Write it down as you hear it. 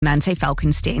Nante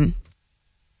Falkenstein.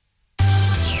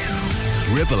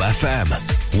 Ribble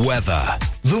FM. Weather.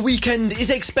 The weekend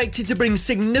is expected to bring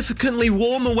significantly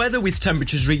warmer weather with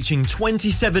temperatures reaching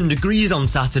 27 degrees on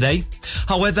Saturday.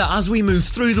 However, as we move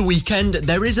through the weekend,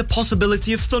 there is a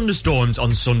possibility of thunderstorms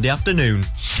on Sunday afternoon.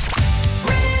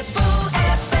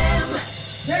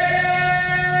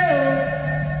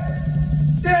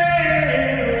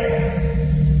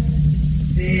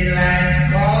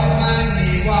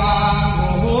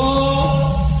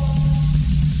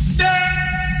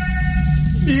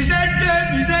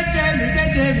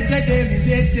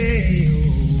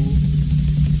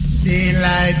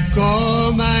 Daylight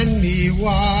come and me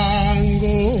want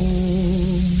go home.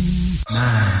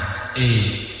 9,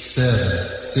 8,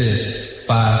 7, 6,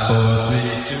 5, 4,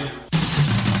 3, 2.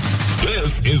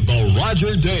 This is the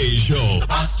Roger Day Show. The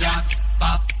bus jocks,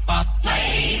 pop, pop,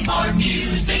 play more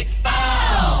music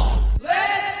now.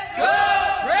 Let's go,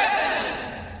 Ribbon!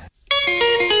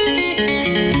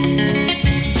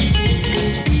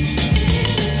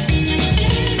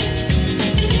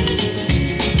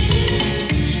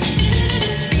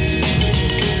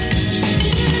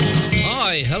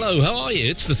 Hello, how are you?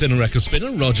 It's the Thinner Record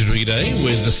Spinner, Roger Day,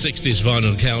 with the 60s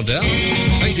Vinyl Countdown.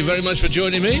 Thank you very much for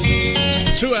joining me.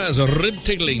 2 hours of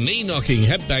rib-tickling, knee-knocking,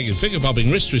 head-banging, finger-popping,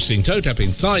 wrist-twisting,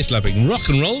 toe-tapping, thigh-slapping, rock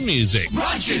and roll music.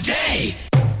 Roger Day!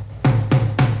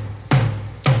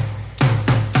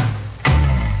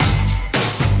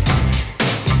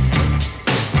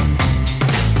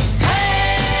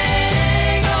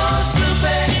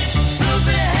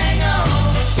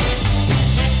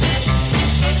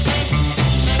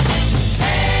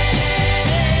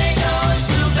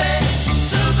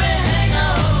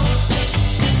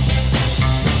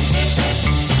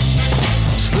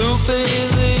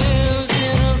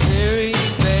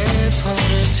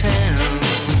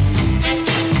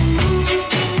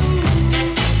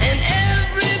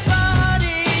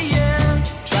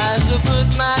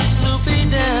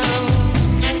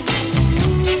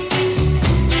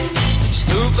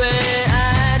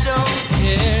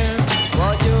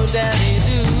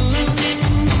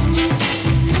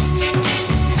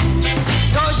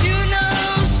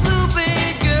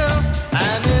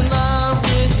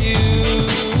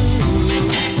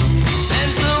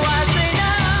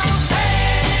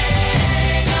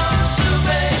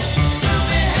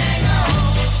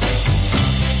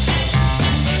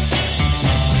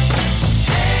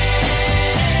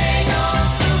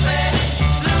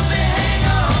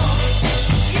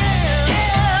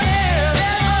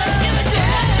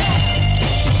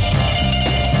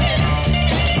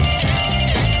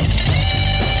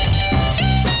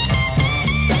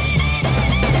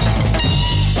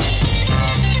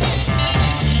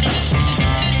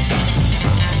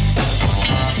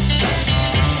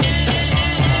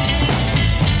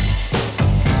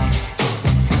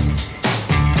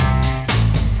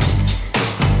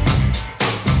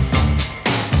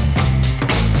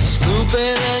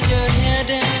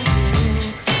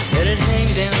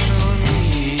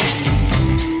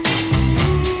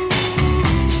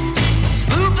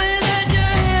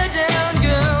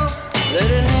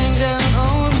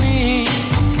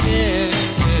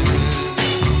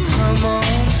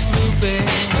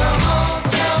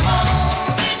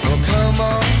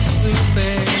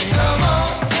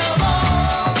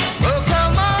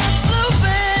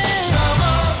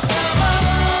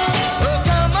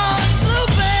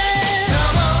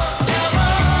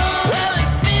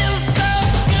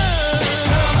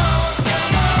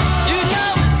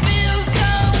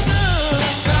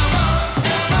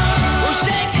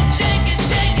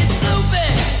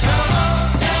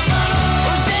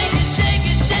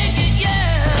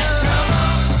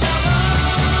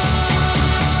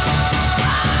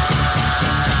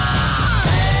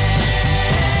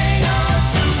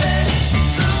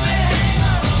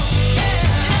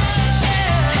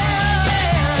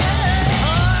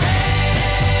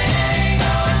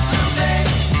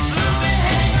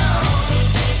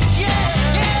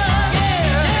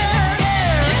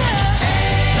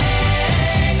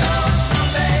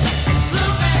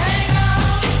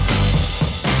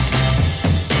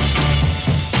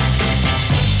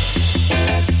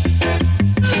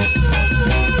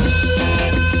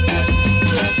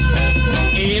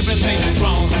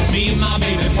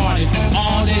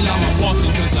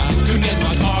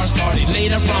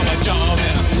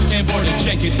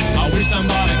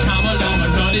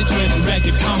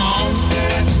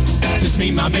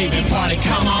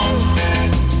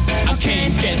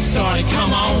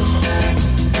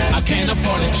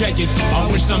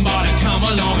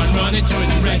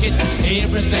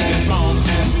 Everything is wrong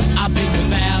since I've been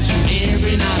without you.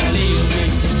 Every night I live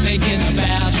with thinking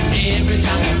about you. Every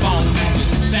time the phone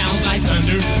sounds like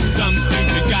thunder, some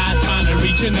stupid guy trying to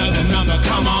reach another number.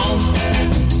 Come on,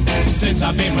 since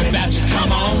I've been without you,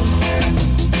 come on.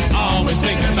 Always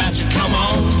thinking about you, come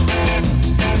on.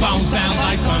 Phone sounds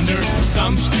like thunder,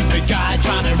 some stupid guy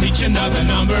trying to reach another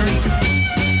number.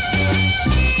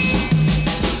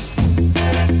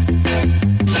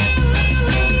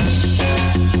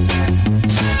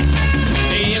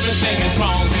 Everything is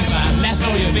wrong since I last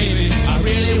saw you, baby. I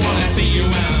really wanna see you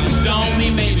now. Don't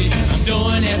mean maybe, I'm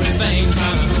doing everything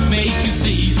trying to make you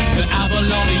see that I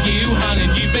belong to you, honey,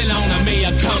 you belong to me.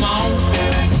 Come on,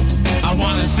 I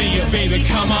wanna see you, baby,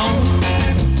 come on.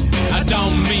 I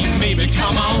don't mean maybe,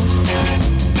 come on.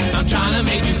 I'm trying to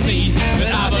make you see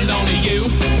that I belong to you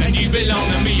and you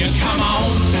belong to me. Come on,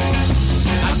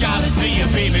 I gotta see you,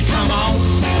 baby, come on.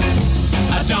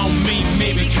 I don't mean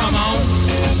maybe, come on.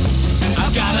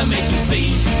 I've gotta make you see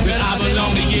that I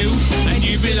belong to you and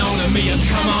you belong to me.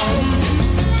 Come on,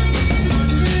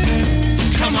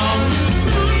 come on,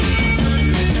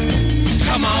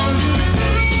 come on,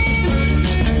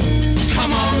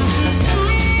 come on.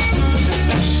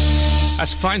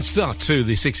 That's a fine start to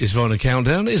the 60s Vinyl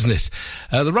Countdown, isn't it?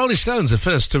 The Rolling Stones are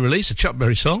first to release a Chuck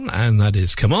Berry song, and that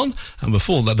is Come On. And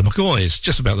before that, the McCoys,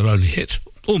 just about their only hit.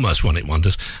 Almost one-hit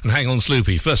wonders. And Hang On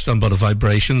Sloopy, first done by the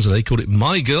Vibrations, and they called it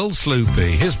My Girl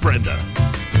Sloopy. Here's Brenda.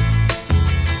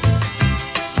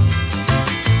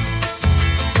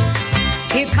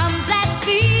 Here comes that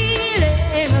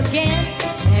feeling again,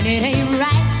 and it ain't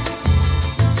right.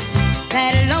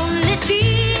 That lonely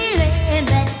feeling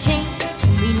that came to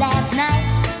me last night.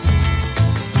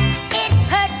 It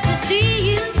hurts to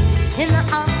see you in the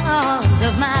arms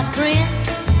of my friend.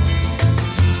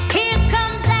 Here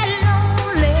comes that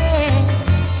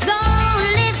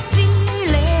lonely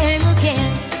feeling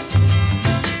again.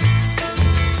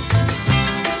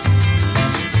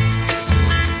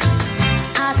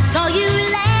 I saw you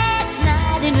last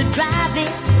night in a drive-in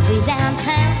way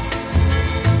downtown.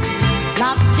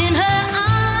 Locked in her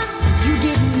arms, you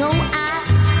didn't know I'd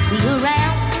be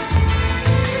around.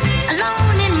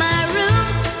 Alone in my room,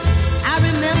 I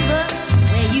remember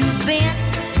where you've been.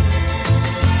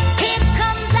 Here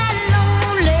comes that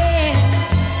lonely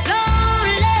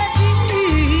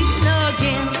feeling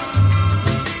again.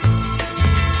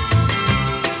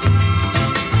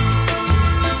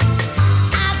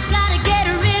 I've gotta get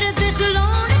rid of this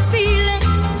lonely feeling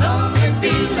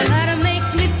that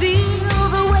makes me feel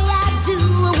the way I do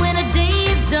when a day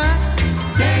is done.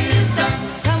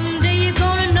 Someday you're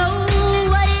gonna know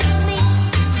what it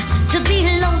means to be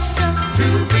lonesome.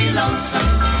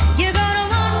 You're gonna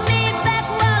want me back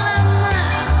while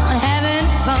I'm having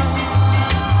fun.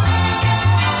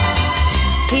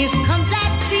 Here comes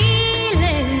that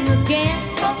feeling again,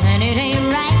 and it ain't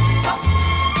right.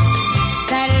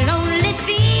 That lonely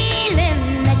feeling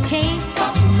that came to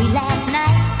me last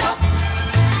night.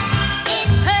 It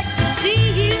hurts to see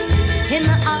you in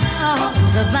the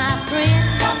arms of my friend.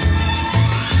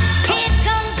 Here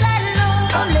comes that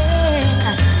lonely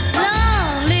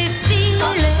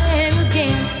feeling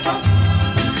again.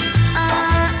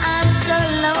 I'm so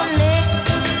lonely.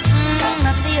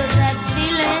 I feel that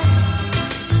feeling,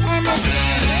 and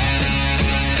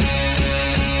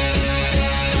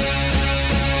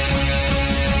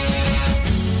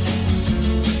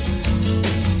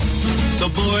The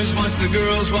boys watch the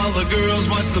girls while the girls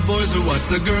watch the boys who watch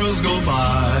the girls go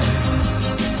by.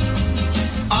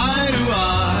 Eye to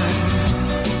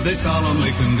eye, they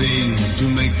solemnly convene to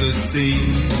make the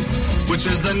scene, which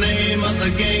is the name of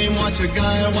the game. Watch a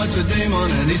guy or watch a dame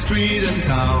on any street in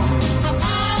town.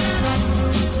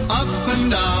 Up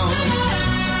and down,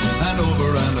 and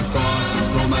over and across,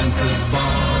 romance's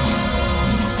boss.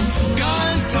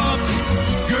 Guys talk,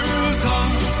 girl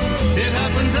talk, it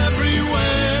happens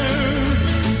everywhere.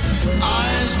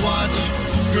 Eyes watch,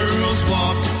 girls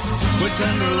walk with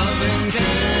tender loving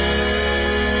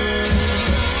care.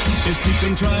 It's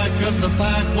keeping track of the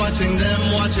pack, watching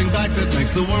them, watching back, that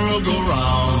makes the world go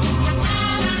round.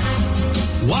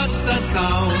 What's that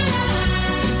sound?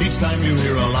 Each time you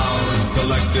hear a loud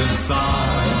collective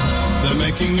sigh, they're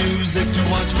making music to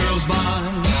watch girls by.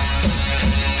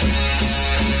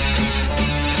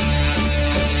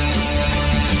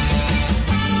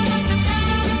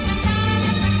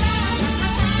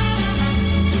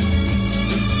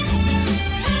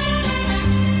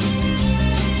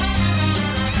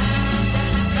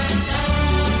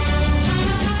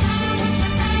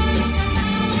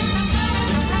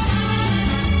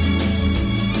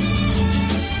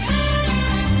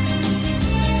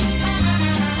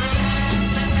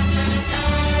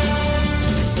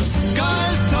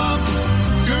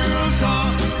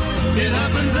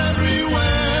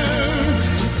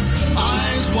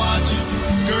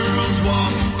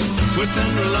 with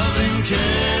tender loving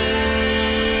care.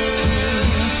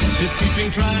 It's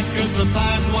keeping track of the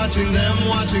pack, watching them,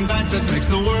 watching back, that makes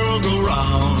the world go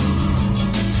round.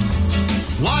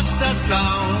 Watch that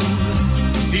sound.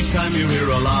 Each time you hear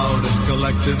a loud and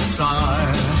collective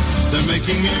sigh, they're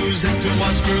making music to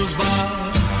watch girls by.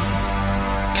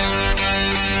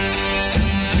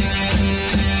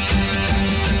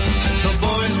 The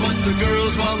boys watch the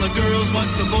girls while the girls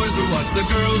watch the boys who watch the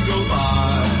girls go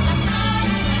by.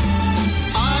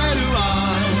 Eye to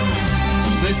eye,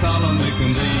 they solemnly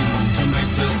convene to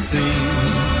make this scene.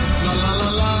 La la la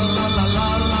la la la la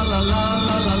la la la la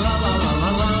la la la la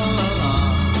la la.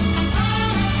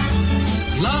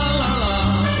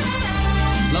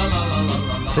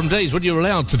 From days when you were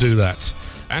allowed to do that.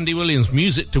 Andy Williams,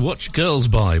 music to watch girls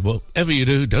by. Whatever you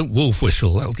do, don't wolf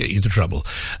whistle. That'll get you into trouble.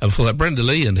 And for that, Brenda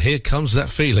Lee, and Here Comes That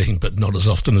Feeling, but not as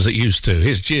often as it used to.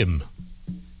 Here's Jim.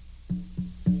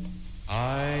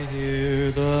 I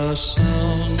hear the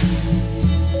sound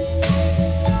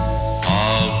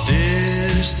of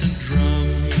distant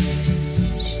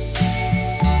drums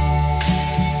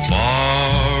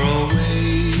far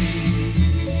away,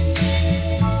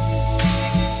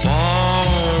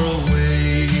 far away.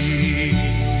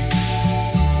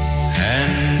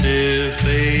 And if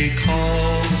they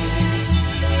call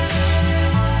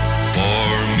for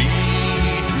me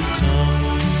to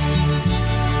come,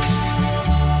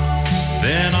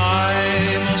 then I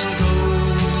must go,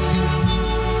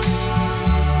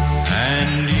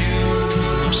 and you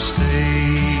must stay.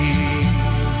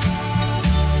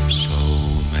 So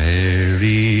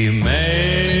marry,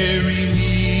 marry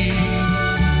me,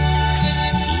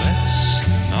 let's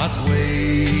not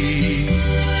wait.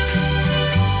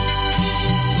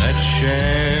 Let's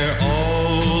share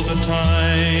all the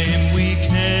time we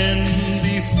can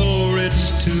before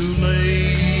it's too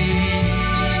late.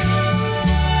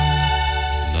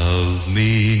 Love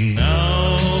me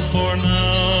now, for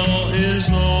now is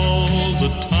all the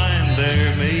time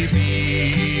there may be.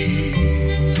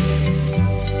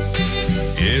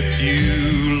 If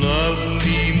you love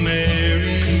me,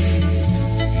 marry,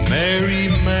 marry,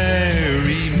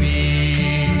 marry me.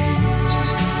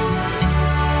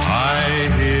 I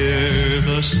hear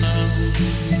the sound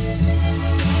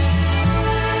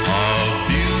of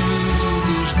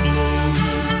bugles blow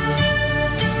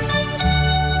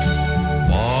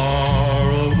far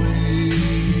away,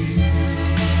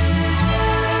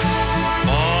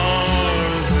 far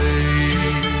away.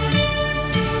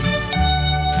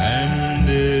 And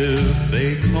if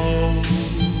they call,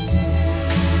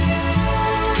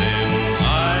 then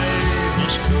I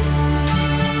must go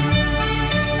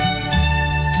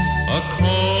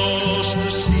across the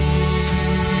sea,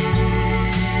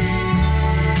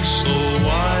 so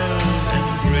wild and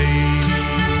gray.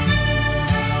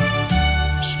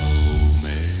 So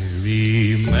marry,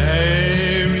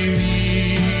 marry me,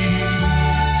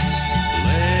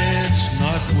 let's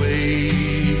not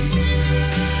wait.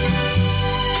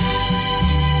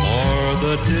 For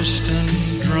the distant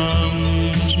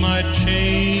drums might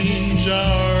change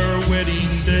our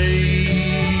wedding day.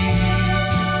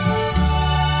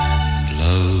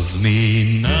 Love me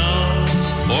now,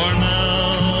 for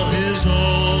now is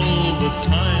all the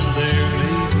time there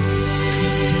may be.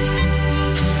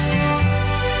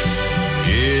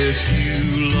 If you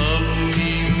love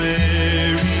me,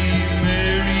 marry,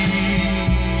 marry,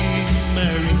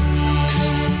 marry me.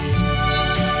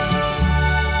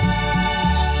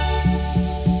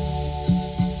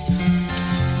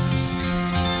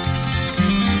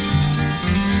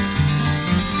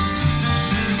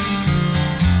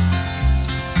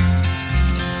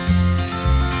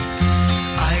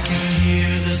 I can hear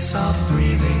the soft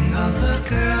breathing of the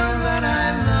girl that I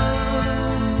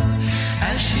love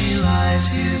as she lies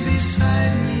here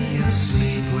beside me,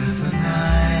 asleep with the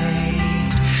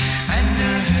night. And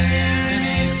her hair in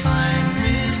a fine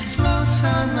mist floats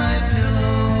on my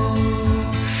pillow,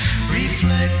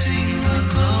 reflecting the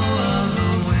glow of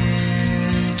the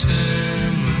winter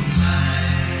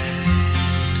moonlight.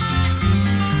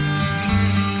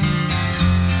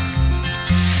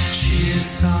 She is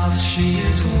soft, she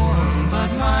is warm, but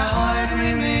my heart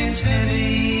remains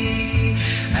heavy.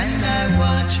 And I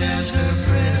watch as her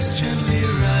breast gently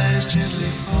rise,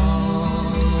 gently fall.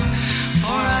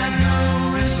 For I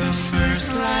know with the first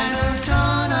light of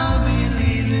dawn I'll be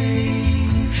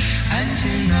leaving, and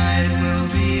tonight will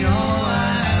be all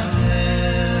I have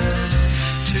left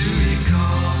to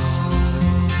recall.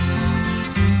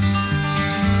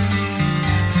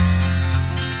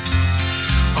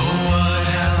 Oh, what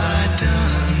have I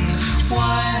done?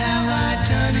 Why have I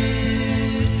done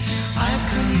it? I've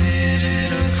committed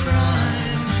a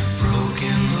crime,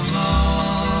 broken the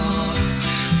law.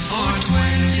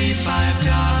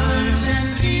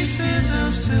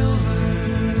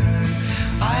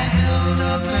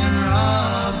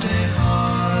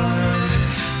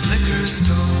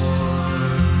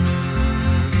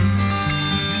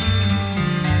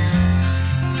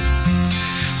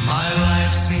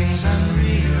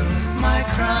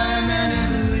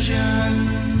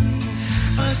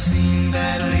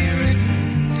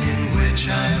 which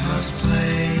I must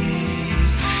play.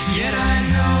 Yet I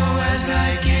know as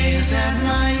I gaze at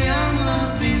my young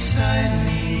love beside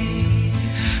me,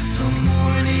 the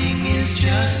morning is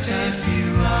just a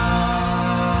few hours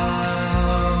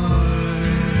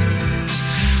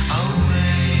away.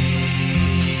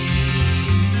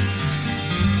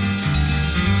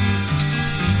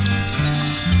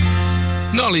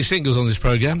 Gnarly singles on this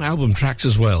programme, album tracks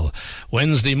as well.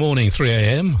 Wednesday morning, 3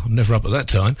 a.m, I'm never up at that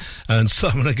time, and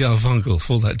Simon & Garfunkel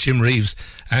for that, Jim Reeves,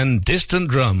 and Distant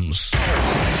Drums.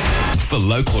 For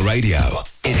local radio,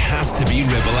 it has to be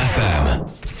Ribble FM.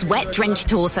 Sweat-drenched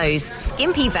torsos,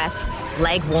 skimpy vests,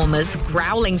 leg warmers,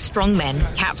 growling strongmen,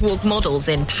 catwalk models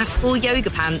in pastel yoga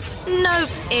pants. Nope,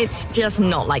 it's just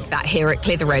not like that here at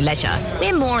Clitheroe Leisure.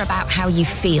 We're more about how you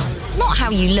feel, not how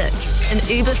you look. An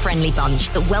uber-friendly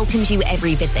bunch that welcomes you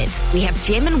every visit. We have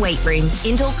gym and weight room,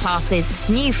 indoor classes,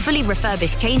 new fully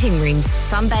refurbished changing rooms,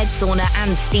 sunbed, sauna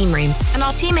and steam room. And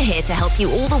our team are here to help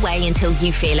you all the way until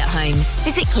you feel at home.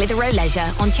 Visit Clitheroe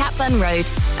Leisure on Chatburn Road,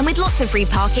 and with lots of free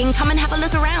parking, come and have a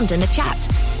look around and a chat.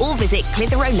 Or visit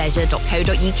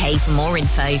clitheroeleisure.co.uk for more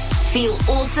info. Feel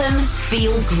awesome,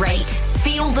 feel great,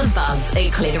 feel the buzz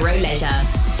at Clitheroe Leisure.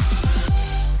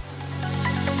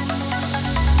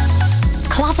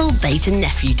 Clavel Bait and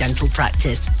Nephew Dental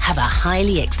Practice have a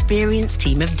highly experienced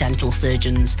team of dental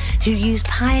surgeons who use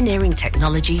pioneering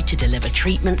technology to deliver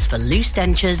treatments for loose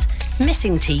dentures,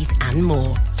 missing teeth and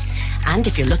more. And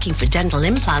if you're looking for dental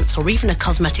implants or even a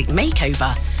cosmetic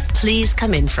makeover, please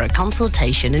come in for a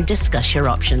consultation and discuss your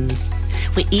options.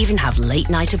 We even have late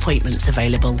night appointments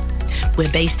available.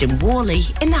 We're based in Worley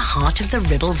in the heart of the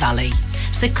Ribble Valley.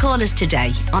 So call us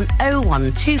today on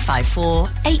 01254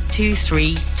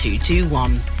 823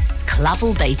 221.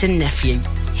 Clavel Bait and Nephew,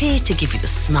 here to give you the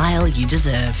smile you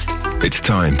deserve. It's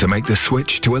time to make the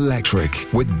switch to electric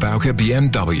with Bowker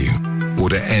BMW.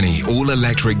 Order any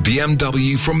all-electric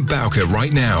BMW from Bowker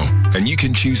right now, and you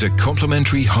can choose a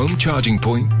complimentary home charging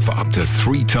point for up to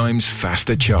 3 times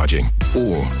faster charging.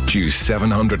 Or choose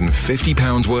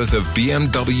 £750 worth of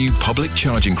BMW public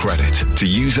charging credit to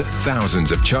use at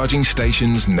thousands of charging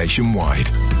stations nationwide.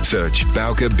 Search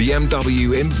Bowker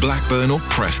BMW in Blackburn or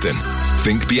Preston.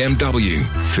 Think BMW.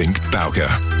 Think Bowker.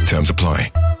 Terms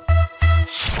apply.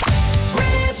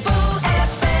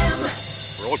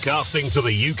 Broadcasting to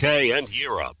the UK and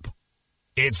Europe.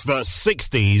 It's the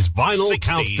 60s Vinyl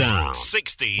Countdown.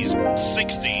 60s.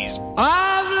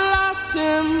 I've lost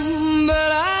him,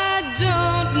 but I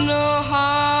don't know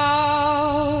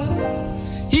how.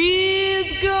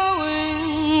 He's going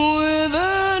with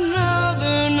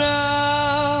another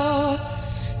now.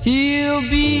 He'll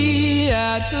be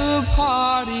at the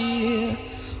party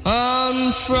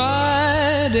on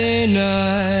Friday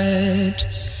night.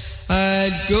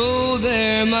 I'd go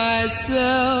there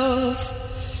myself,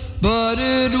 but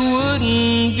it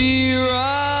wouldn't be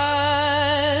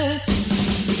right.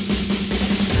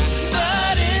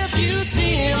 But if you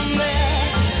see him there,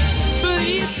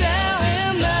 please tell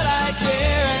him that I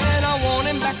care and I want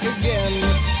him back again.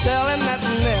 Tell him that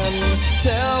and then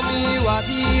tell me what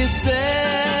he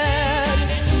said.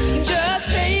 Just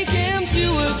take him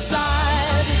to a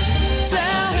side,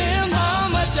 tell him how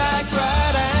much I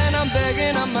cried and I'm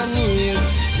begging on my knees.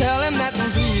 Tell him that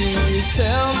and please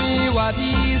tell me what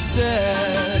he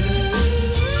said.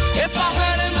 If I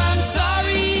hurt him, I'm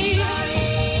sorry.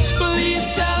 Please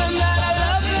tell him that I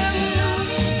love him.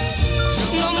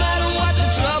 No matter what the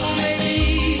trouble may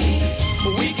be,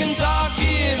 we can talk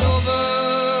it over.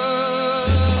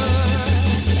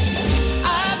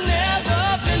 I've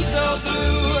never been so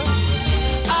blue.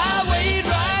 I wait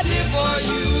right here for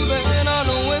you. Then I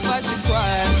know if I should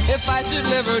cry, if I should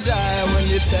live or die, when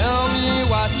you tell me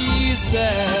what he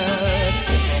said.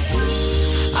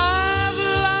 I've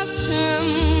lost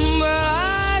him, but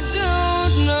I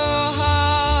don't know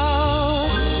how.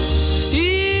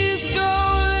 He's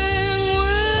going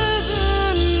with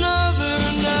another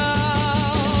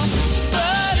now.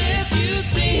 But if you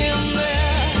see him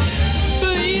there,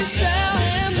 please tell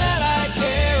him that I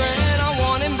care and I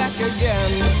want him back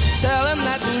again. Tell him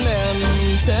that and then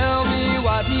tell me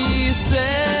what he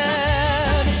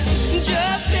said.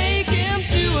 Just take him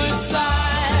to a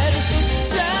side,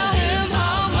 tell him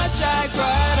how much I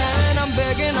cried and I'm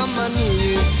begging on my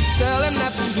knees. Tell him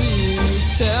that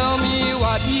please tell me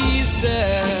what he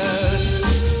said.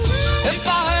 If I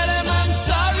hurt him, I'm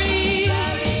sorry.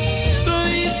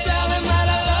 Please tell him that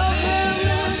I love him.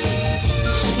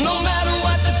 No matter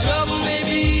what the trouble may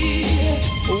be,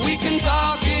 we can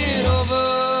talk it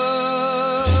over.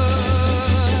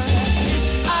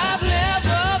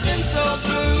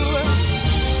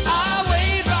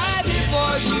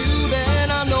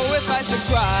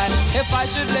 If if I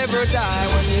should live or die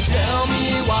when you tell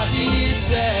me what he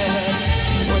said.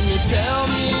 When you tell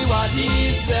me what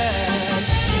he said.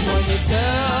 When you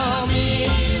tell me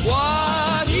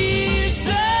what he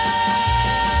said.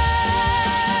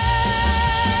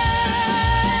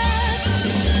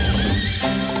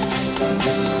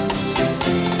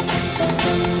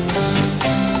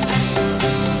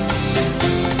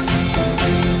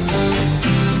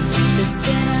 There's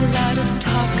been a lot of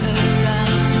talk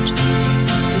around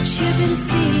that you've been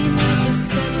seen at a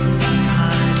certain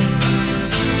party,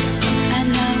 and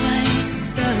now I'm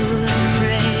so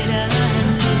afraid I'm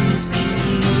losing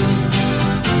you.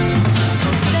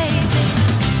 Oh baby,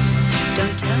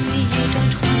 don't tell me you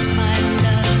don't want my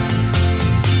love.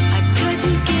 I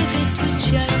couldn't give it to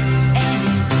just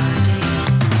anybody.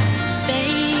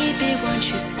 Baby, won't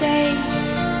you say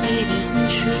it isn't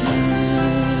true?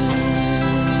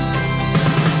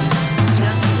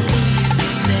 Don't leave me,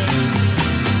 baby.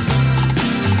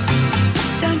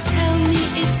 Don't tell me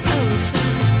it's over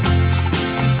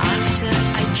after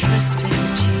I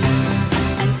trusted you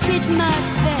and did my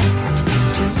best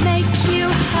to make you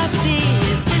happy.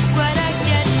 Is this what I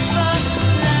get for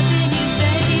loving you,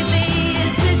 baby?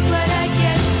 Is this what I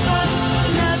get for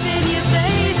loving you,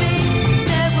 baby?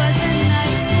 There was a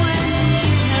night when you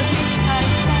held me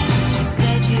tight and you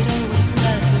said you'd always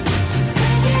love me. You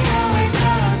said you'd always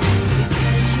love me. You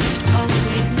said you'd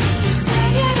always need me. You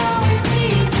said you'd always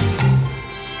need me.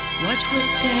 What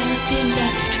would there be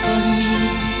left for me?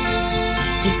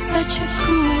 It's such a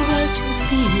cruel world to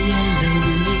be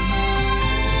alone in.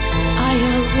 I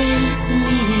always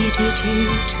needed you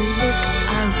to look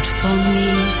out for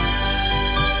me.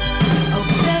 Oh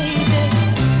baby,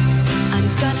 I'm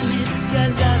gonna miss your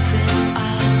loving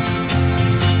arms,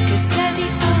 'cause they're the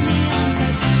only arms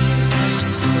I feel at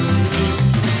home in.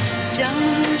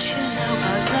 Don't you know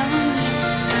how lonely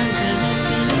I'm gonna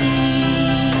be?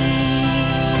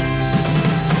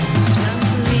 Don't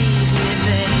leave me,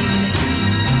 baby.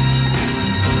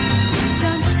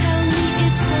 Don't tell me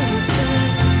it's over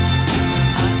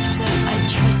after I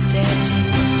trusted you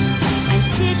and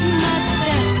did my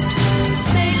best to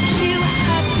make you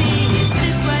happy. Is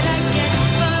this what I get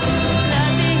for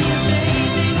loving you,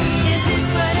 baby? Is this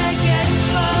what I get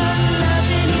for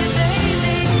loving you,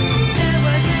 baby? There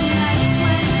was a night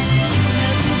when you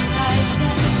held me tight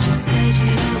and you said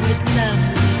you'd always love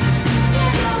me.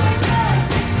 You'd always love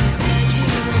me. You said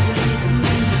you'd always need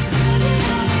me.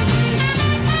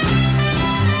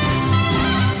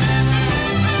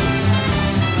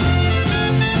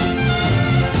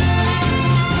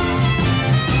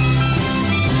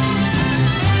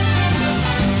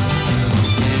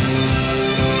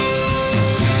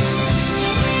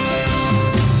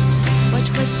 What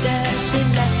would there be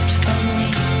left for me?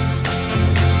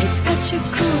 It's such a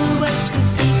cruel world to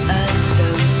be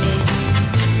alone in.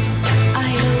 I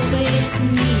always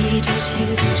needed you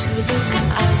to look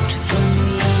out for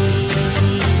me.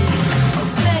 Oh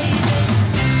baby,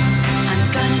 I'm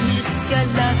gonna miss your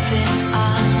loving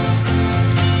arms,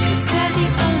 'cause they're the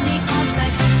only arms I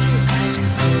feel at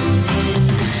home in.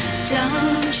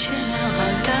 Don't you know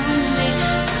how lonely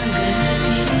I'm gonna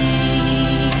be?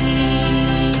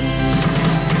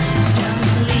 Don't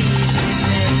leave me,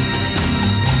 baby.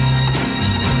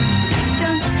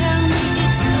 Don't tell me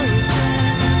it's over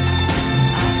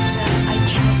after I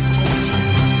trusted you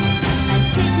and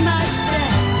did my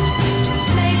best to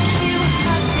make you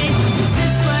happy. Is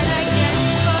this what I get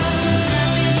for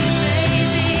loving you,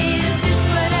 baby? Is this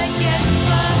what I get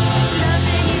for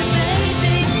loving you,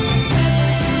 baby? There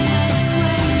was a night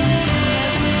when you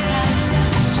held me tight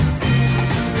and you said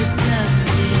you'd always love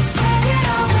me. You said you'd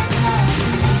always love me.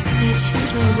 You said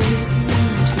you'd always need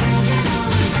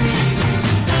me.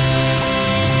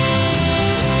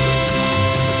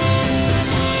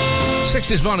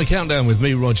 Sixties Vinyl Countdown with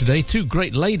me, Roger Day. Two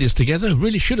great ladies together.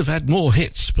 Really should have had more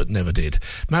hits, but never did.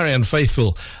 Marianne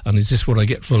Faithfull, and Is This What I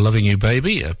Get for Loving You,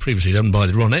 Baby? Previously done by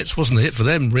the Ronettes. Wasn't a hit for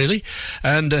them, really.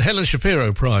 And Helen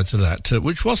Shapiro prior to that,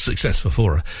 which was successful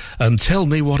for her. And Tell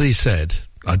Me What He Said.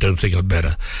 I don't think I'd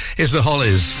better. It's the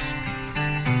Hollies.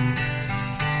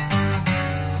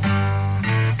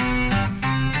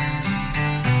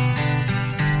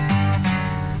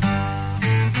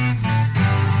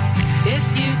 If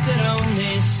you could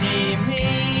only see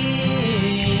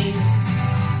me,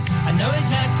 I know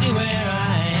exactly where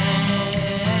I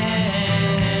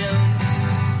am.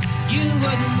 You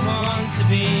wouldn't want to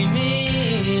be me.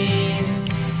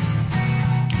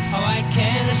 Oh, I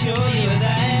can assure you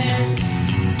that.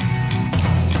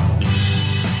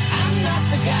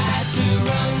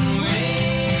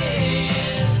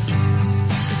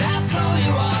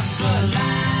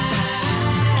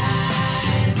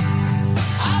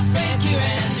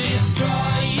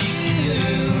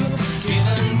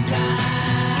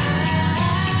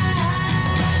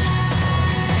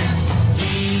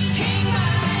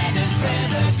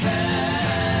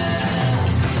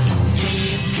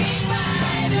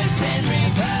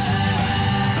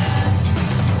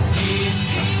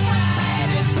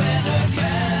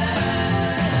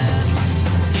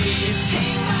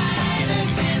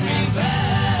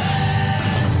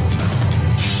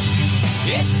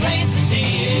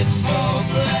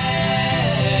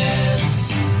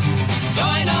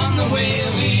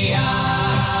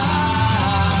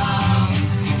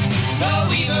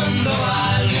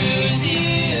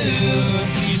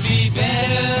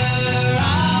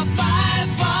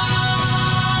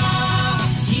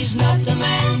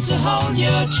 hold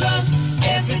your trust.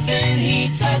 Everything he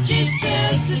touches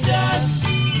turns to dust.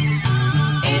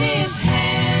 In his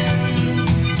hands,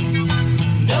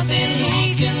 nothing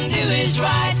he can do is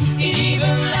right. He'd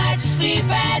even like to sleep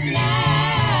at night,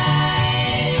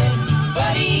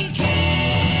 but he can't.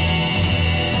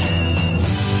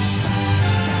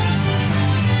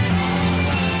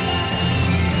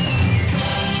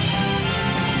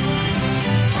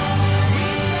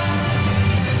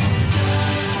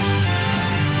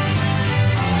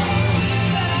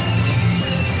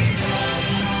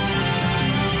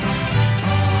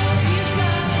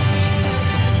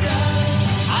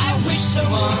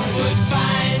 Someone would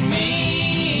find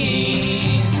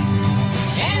me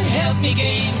and help me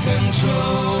gain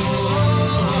control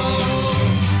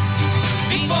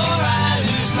before I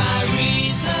lose my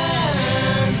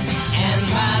reason and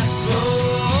my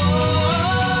soul.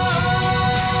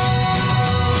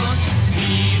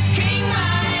 These King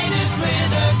Riders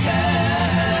with a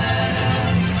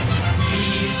curse,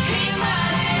 these King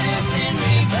Riders in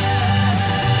reverse,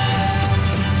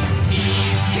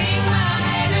 these King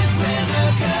Riders with a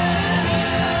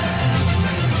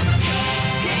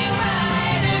King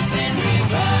Riders in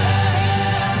reverse.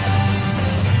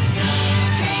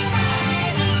 King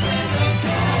Riders with a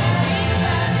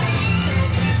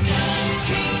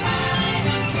King Riders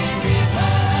in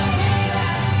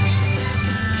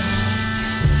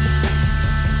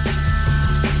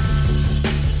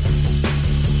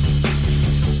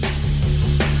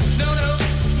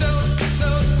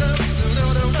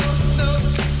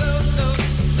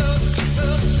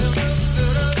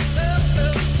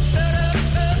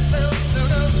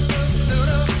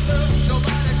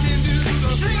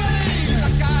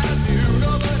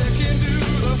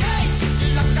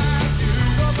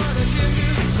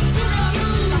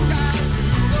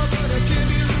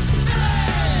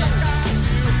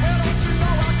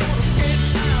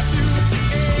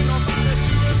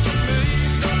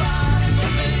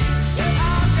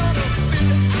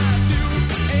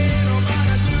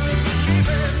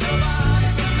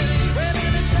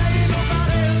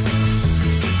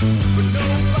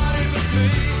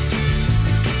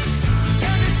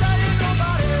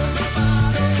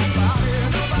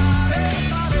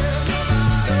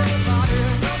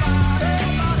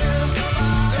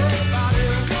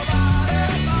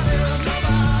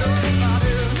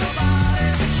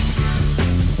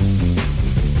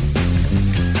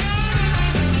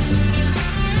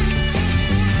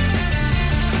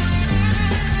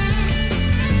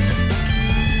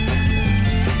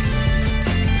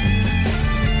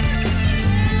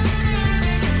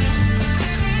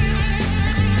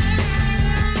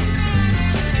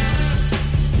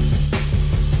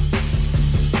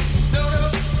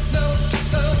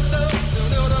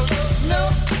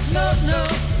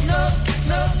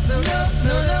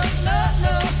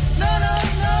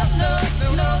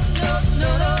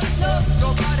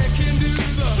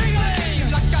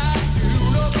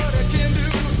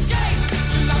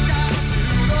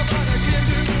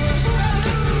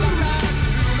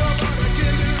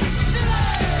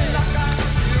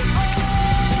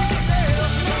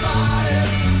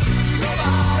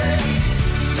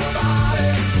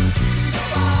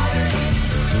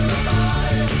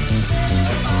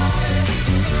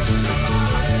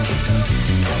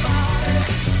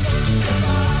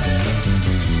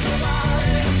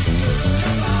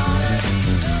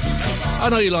I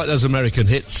know you like those American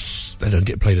hits. They don't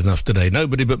get played enough today.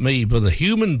 Nobody But Me, but the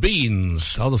Human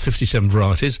Beings are the 57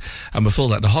 varieties. And before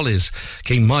that, the Hollies,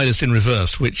 King Midas in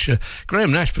Reverse, which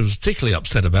Graham Nash was particularly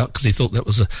upset about because he thought that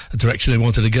was a direction they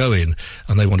wanted to go in.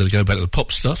 And they wanted to go back to the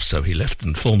pop stuff, so he left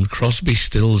and formed Crosby,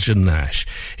 Stills and Nash.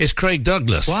 It's Craig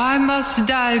Douglas. Why must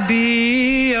I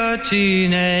be a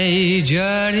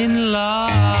teenager in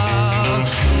love?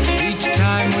 Each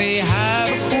time we have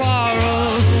a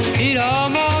quarrel, it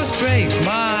almost breaks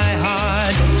my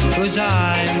heart, 'cause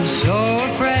I'm so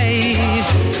afraid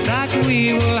that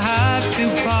we will have to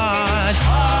part.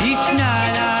 Each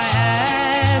night I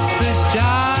ask the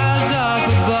stars up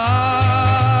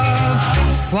above,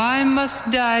 why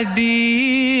must I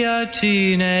be a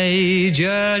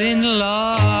teenager in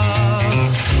love?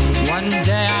 One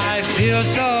day I feel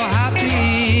so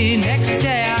happy, next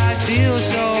day I feel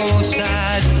so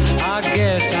sad. I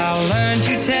guess I'll learn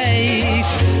to take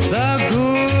the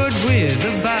good with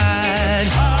the bad.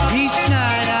 Each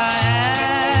night I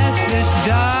ask the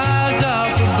stars up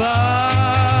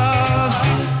above,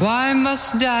 why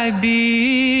must I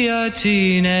be a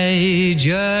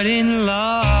teenager in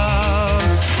love?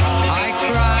 I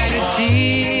cried a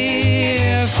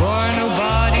tear for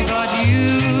nobody but you.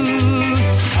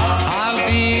 I'll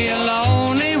be a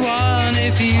lonely one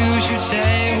if you should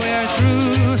say we're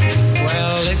through.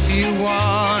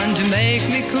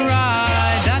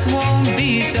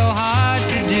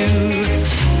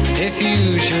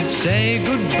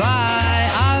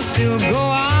 still go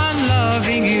on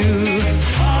loving you.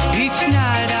 Each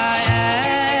night I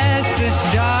ask the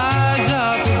stars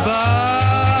up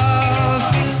above,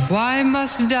 why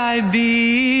must I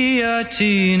be a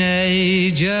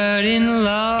teenager in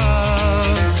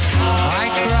love? I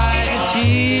cried a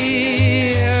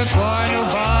tear for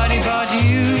nobody but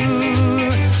you.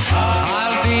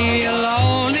 I'll be a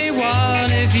lonely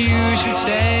one if you should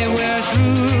say we're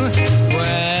through.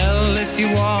 Well, if you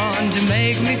want to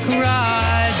make me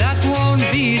cry, that won't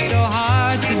be so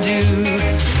hard to do.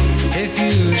 If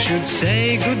you should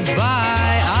say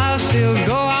goodbye, I'll still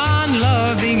go on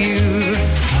loving you.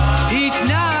 Each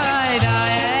night I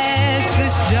ask the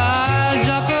stars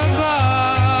up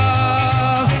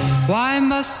above, why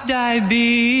must I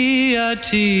be a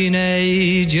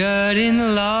teenager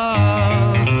in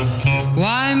love?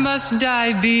 Why must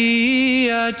I be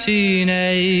a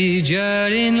teenager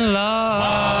in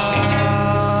love?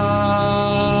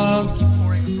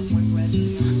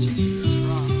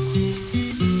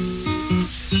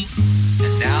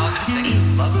 And now to sing this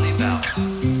lovely ballad,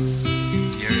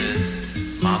 here is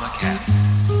Mama Cass.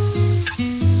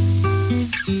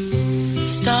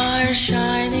 Stars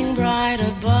shining bright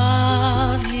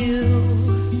above you.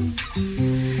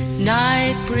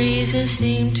 Night breezes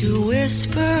seem to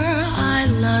whisper, I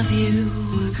love you.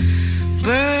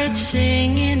 Birds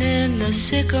singing in the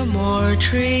sycamore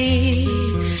tree.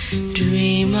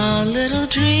 Dream a little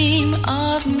dream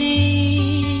of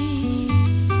me.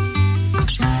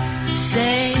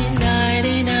 Say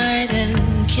nighty-night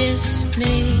and kiss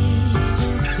me.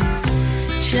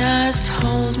 Just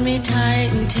hold me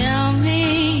tight and tell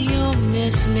me you'll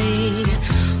miss me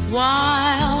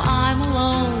while I'm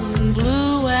alone and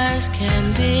blue as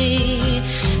can be.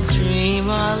 Dream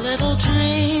a little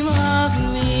dream of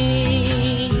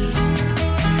me.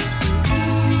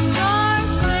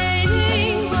 Stars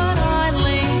fading, but I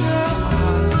linger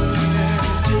on here,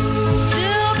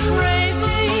 still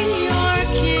craving your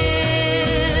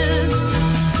kiss.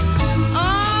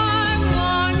 I'm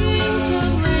longing to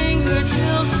linger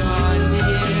till dawn,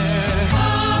 dear.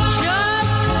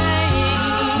 Just saying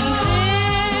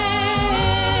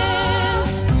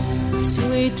this.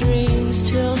 Sweet dreams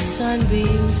till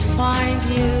sunbeams find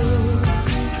you.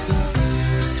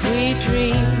 Sweet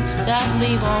dreams that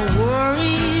leave all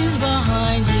worries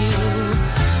behind you.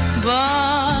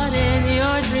 But in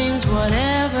your dreams,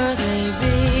 whatever they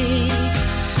be,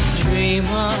 dream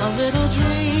a little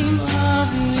dream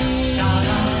of me.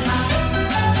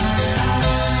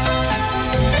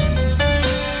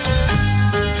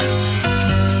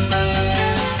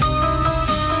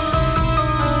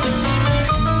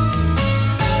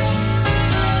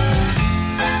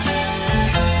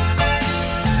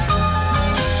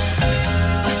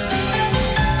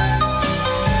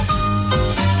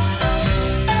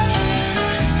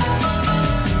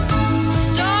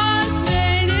 Stars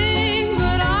fading,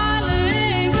 but I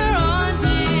linger on,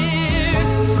 dear,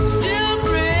 still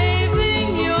craving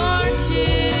your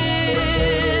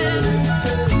kiss.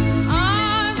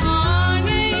 I'm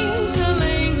longing to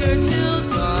linger till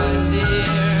dawn,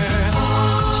 dear.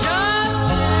 Just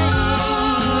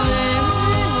saying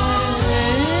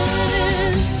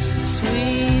this.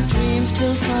 Sweet dreams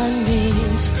till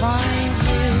sunbeams find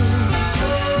you.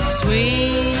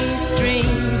 Sweet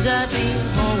dreams that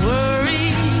leave all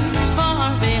worries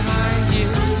far behind you.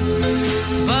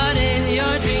 But in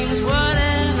your dreams,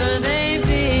 whatever they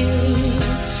be,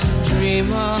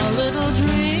 dream a little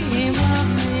dream of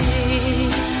me.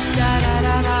 Da da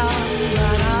da da da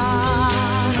da da.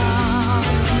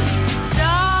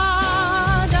 Da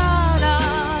da da da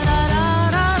da da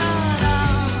da.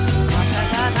 Da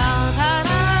da da da da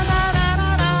da da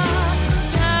da.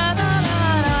 Da da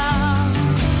da da.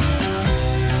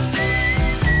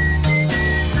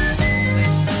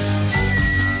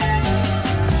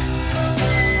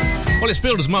 Well, it's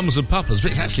billed as Mums and Papas, but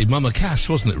it's actually Mama Cass,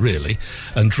 wasn't it, really?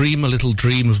 And Dream a Little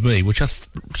Dream of Me, which I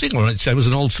think I might say was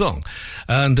an old song.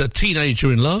 And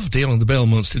Teenager in Love, Dion and the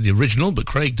Belmonts did the original, but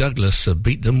Craig Douglas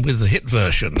beat them with the hit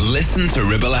version. Listen to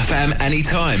Ribble FM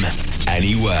anytime,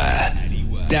 anywhere.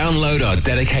 Download our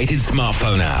dedicated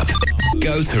smartphone app.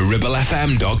 Go to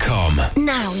ribblefm.com.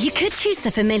 Now, you could choose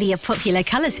the familiar popular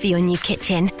colours for your new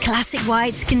kitchen. Classic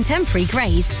whites, contemporary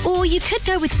greys, or you could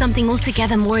go with something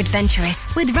altogether more adventurous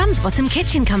with Ramsbottom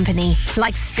Kitchen Company,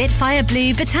 like Spitfire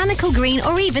Blue, Botanical Green,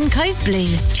 or even Cove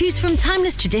Blue. Choose from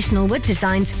timeless traditional wood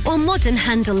designs or modern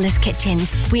handleless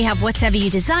kitchens. We have whatever you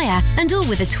desire, and all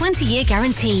with a 20-year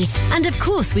guarantee. And of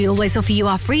course, we always offer you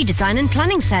our free design and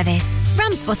planning service.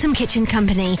 Ramsbottom Kitchen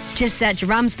Company. Just search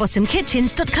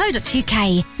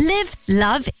ramsbottomkitchens.co.uk. Live,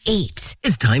 love, eat.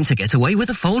 It's time to get away with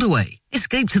a foldaway.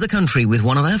 Escape to the country with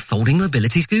one of our folding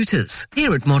mobility scooters.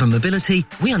 Here at Modern Mobility,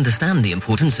 we understand the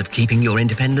importance of keeping your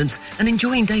independence and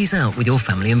enjoying days out with your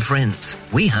family and friends.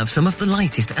 We have some of the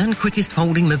lightest and quickest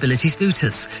folding mobility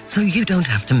scooters, so you don't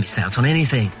have to miss out on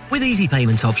anything. With easy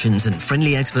payment options and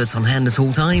friendly experts on hand at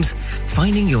all times,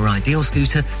 finding your ideal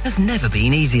scooter has never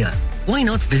been easier. Why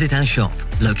not visit our shop,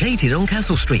 located on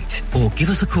Castle Street, or give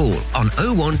us a call on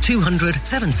 01200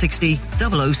 760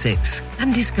 006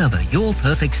 and discover your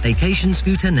perfect staycation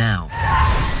scooter now.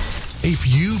 If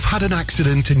you've had an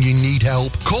accident and you need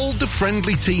help, call the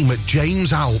friendly team at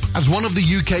James Alp as one of the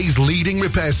UK's leading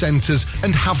repair centres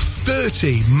and have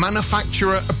 30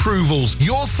 manufacturer approvals.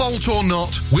 Your fault or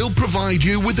not, we'll provide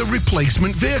you with a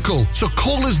replacement vehicle. So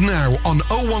call us now on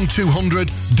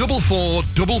 01200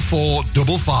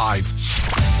 444455.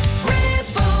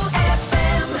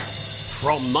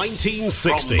 From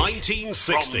 1960 to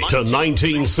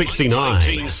 1969,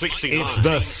 it's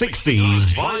the 60s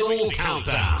Vinyl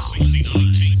Countdown.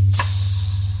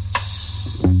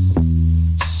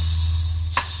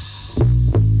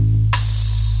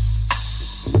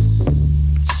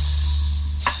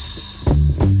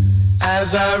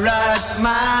 As I write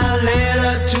my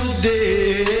letter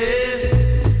today,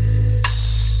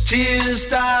 tears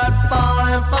start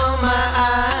falling from my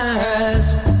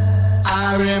eyes.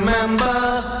 I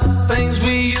remember things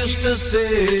we used to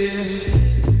say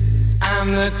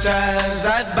and the ties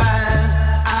that bind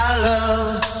our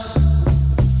love.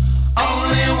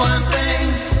 Only one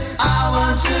thing I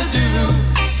want to do: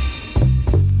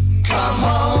 come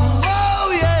home.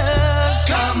 Oh yeah,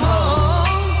 come home.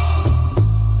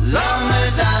 Long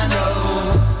as I know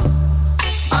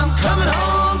I'm coming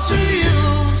home to you,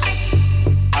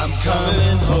 I'm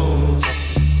coming home.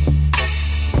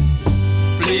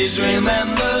 Please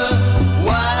remember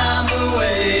while I'm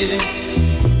away,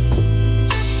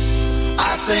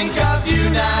 I think of you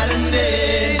night and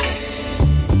day,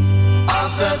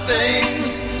 of the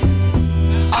things,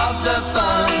 of the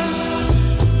fun,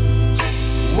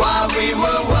 while we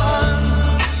were one.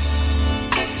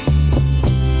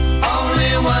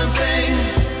 Only one thing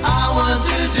I want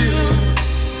to do: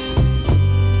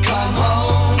 come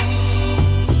home,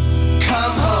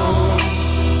 come home.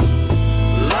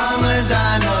 Long as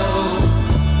I know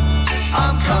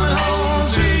I'm coming home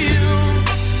to you.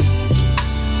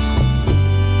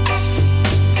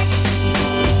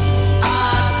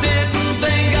 I didn't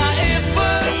think it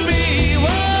would be,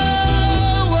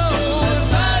 whoa, as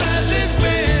bad as it's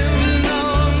been, no,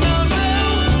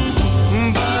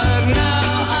 but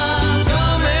now I'm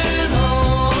coming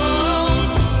home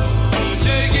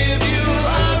to give you a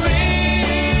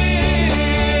ring.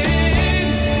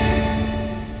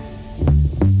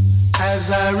 As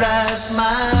I write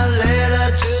my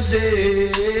letter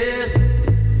today,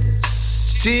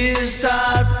 tears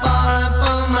start falling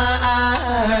from my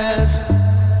eyes.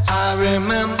 I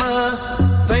remember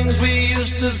things we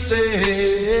used to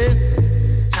say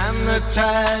and the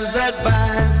ties that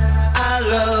bind our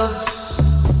love.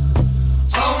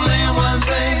 Only one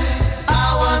thing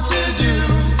I want to do: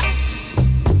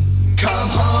 come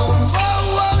home.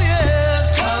 Oh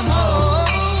yeah, come home.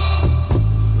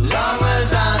 Long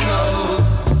as I know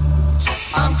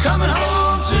I'm coming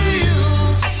home to you.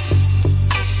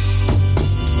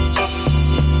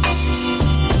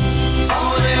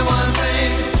 Only one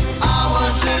thing I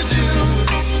want to do: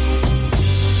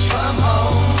 come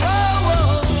home.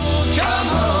 Oh, come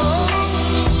home.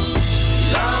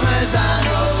 Long as I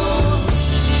know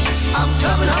I'm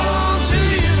coming home to you.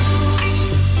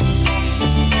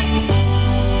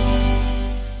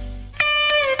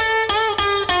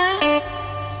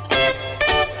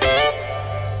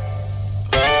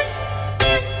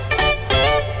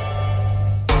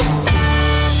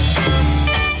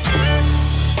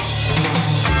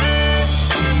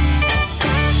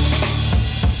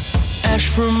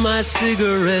 From my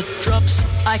cigarette drops,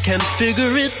 I can't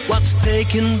figure it. What's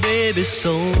taking baby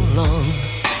so long?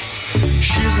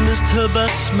 She's missed her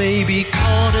bus, maybe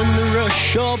caught in the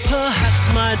rush, or perhaps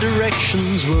my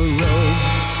directions were wrong.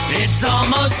 It's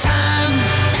almost time,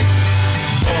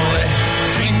 boy,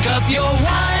 drink up your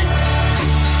wine,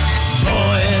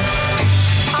 boy.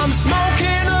 I'm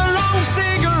smoking a long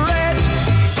cigarette.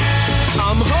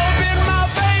 I'm hoping my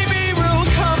baby will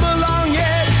come along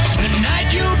yet. Tonight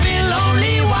you'll be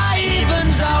lonely, why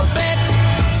evens our bet?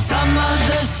 Some of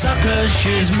the suckers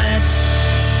she's met,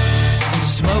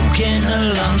 smoking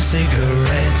a long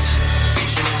cigarette.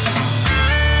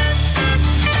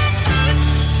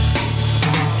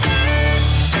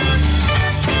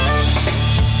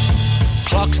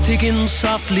 Clock's ticking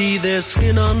softly, there's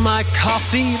skin on my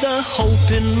coffee, the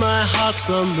hope in my heart's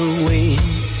on the wane.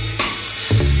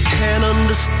 Can't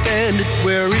understand it.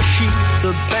 Where is she?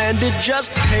 The bandit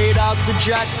just paid out the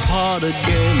jackpot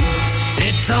again.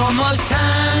 It's almost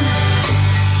time,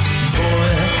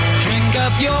 boy, drink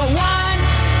up your wine,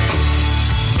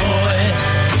 boy.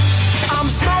 I'm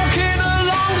smoking a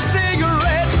long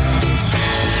cigarette.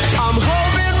 I'm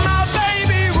hoping my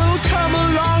baby will come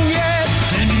along yet.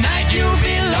 Tonight you'll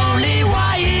be lonely,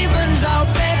 why evens our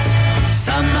bet?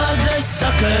 Some other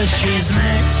sucker she's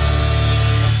met,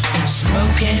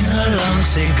 smoking a long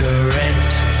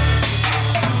cigarette.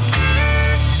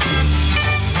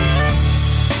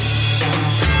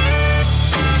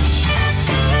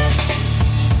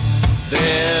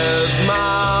 There's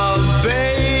my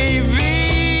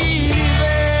baby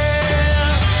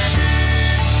there,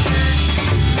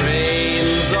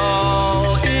 rain's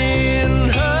all in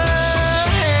her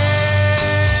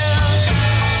hair.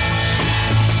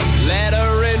 Let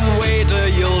her in, waiter,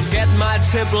 you'll get my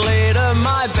tip later.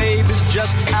 My baby's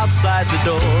just outside the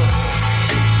door.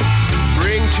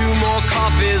 Bring 2 more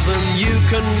coffees and you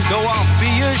can go off.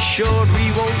 Be assured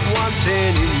we won't want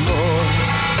any more.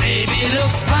 Baby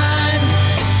looks fine,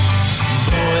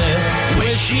 boy,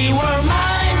 wish she were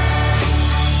mine,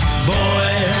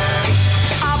 boy.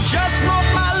 I've just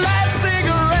smoked my last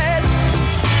cigarette.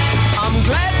 I'm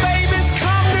glad baby's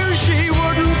come, knew she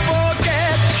wouldn't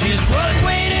forget. She's worth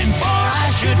waiting for, I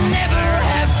should never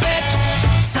have bet.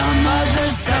 Some other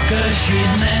sucker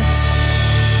she's met,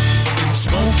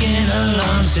 smoking a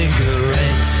long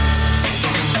cigarette.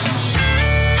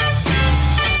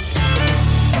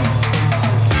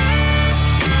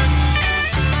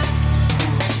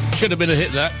 Should have been a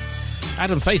hit, that.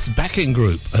 Adam Faith's backing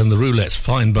group and the Roulette's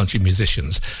fine bunch of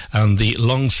musicians, and the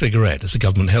Long Cigarette. There's a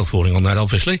government health warning on that,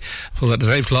 obviously. For that,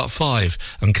 Dave Clark 5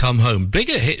 and Come Home.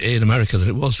 Bigger hit in America than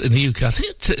it was in the UK. I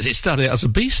think it started out as a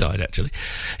B-side, actually.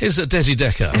 Here's Desi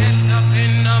Decker. Gets up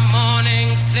in the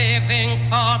morning, slaving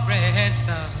for bread,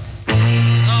 so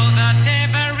that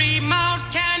every mouth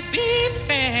can be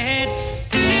fed.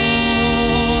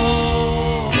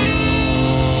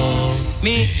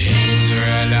 Me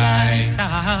Israelites,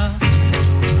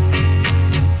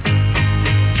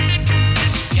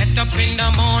 get up in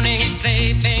the morning,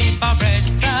 slaving for bread,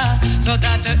 sir, so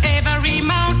that every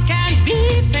mouth can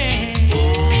be fed.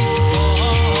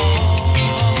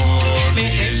 Me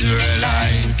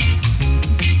Israelite,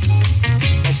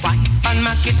 my wife and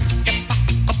my kids, they pack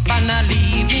up and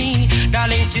leave me.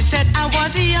 Darling, she said I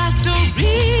was yours to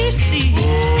receive.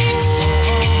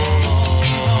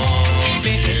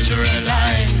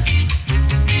 Israelite,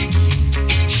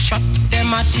 shut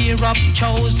them a tear up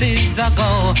choices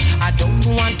ago. I don't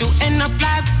want to end up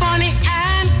like Bonnie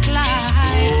and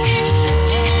Clyde.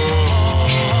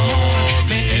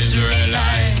 Me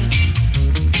Israelite,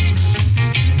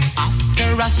 after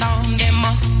a storm there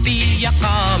must be a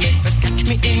calm. If you catch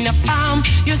me in the palm,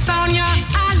 you sound your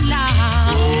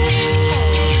alarm.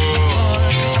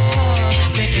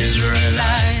 Me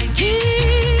Israelite.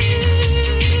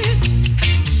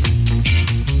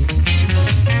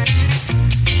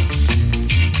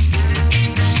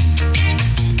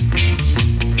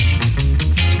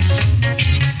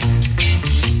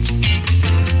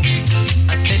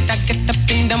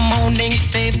 Morning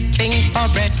stepping for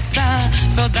bread, sir,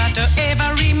 so that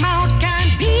every mouth can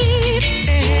be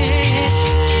fed.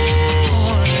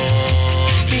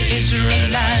 The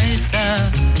Israelites, sir,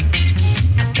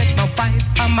 I said my wife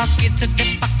and my kids to the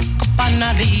back up and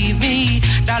leave me.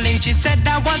 Darling, she said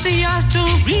that was yours to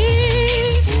receive.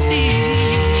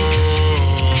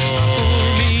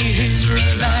 The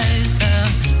Israelites, sir,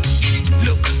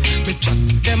 look, me chuck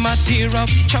them a tear up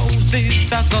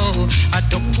choices ago. I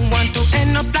don't want to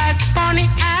end up like Bonnie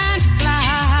and Clyde.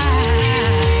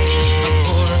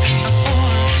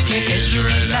 The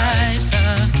Israelites,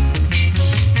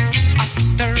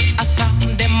 after a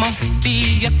storm there must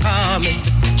be a calm. If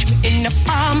you catch me in the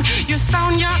palm, you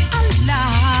sound your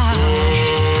alarm.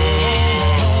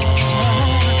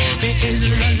 The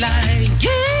Israelites, yeah.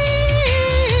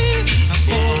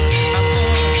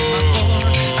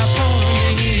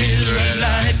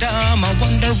 I'm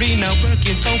wondering, I'm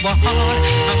working so hard.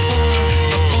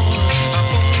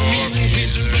 Me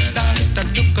Israelite, I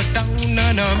look down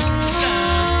and I'm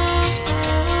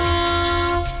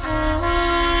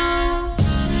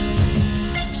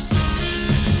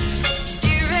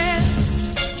Dearest,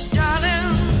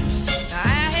 darling, I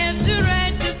have the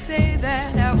right to say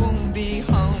that I won't be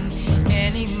home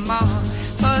anymore.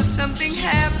 For something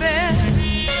happened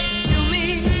to me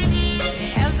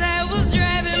as I was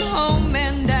driving home,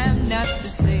 and I'm not the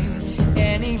same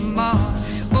anymore.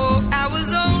 Oh, I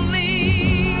was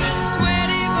only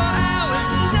 24 hours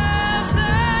in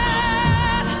Tulsa.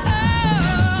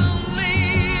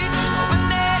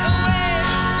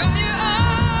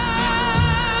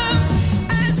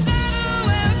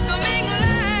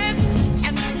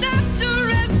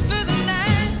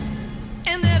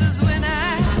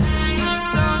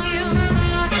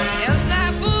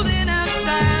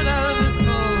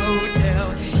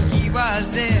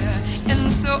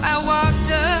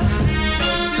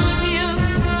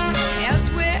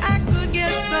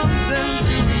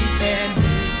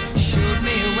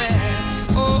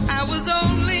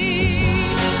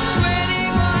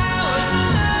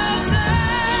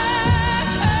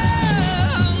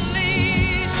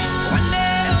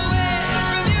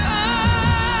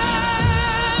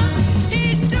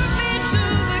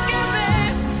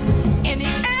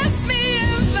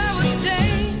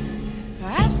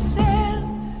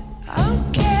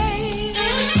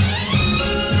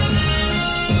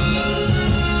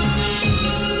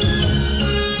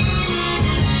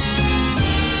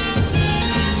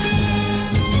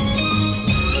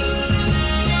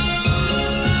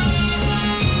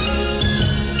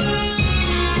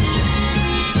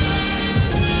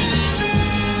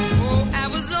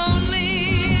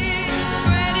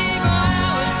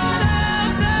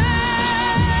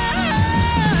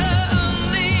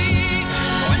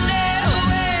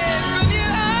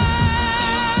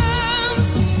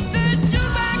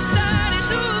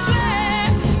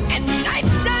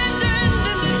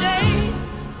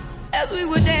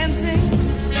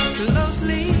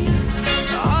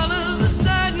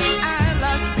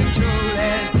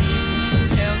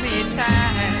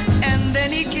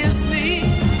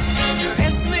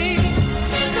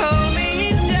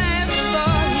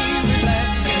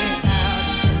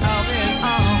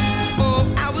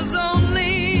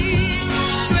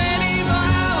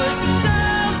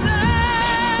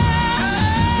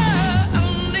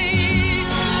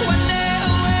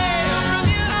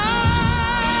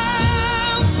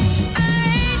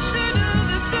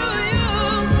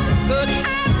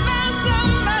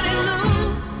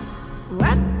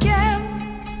 what can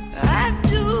I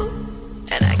do?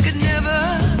 And I could never,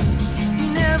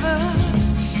 never,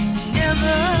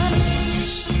 never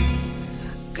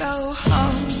go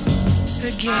home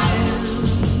again.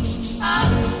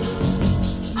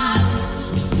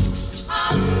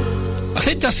 I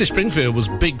think Dusty Springfield was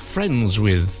big friends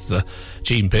with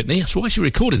Gene Pitney. That's why she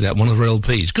recorded that on one of her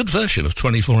LPs. Good version of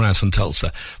 24 Hours from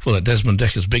Tulsa for that Desmond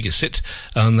Decker's biggest hit,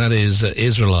 and that is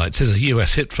Israelites. Here's a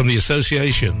US hit from the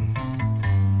Association.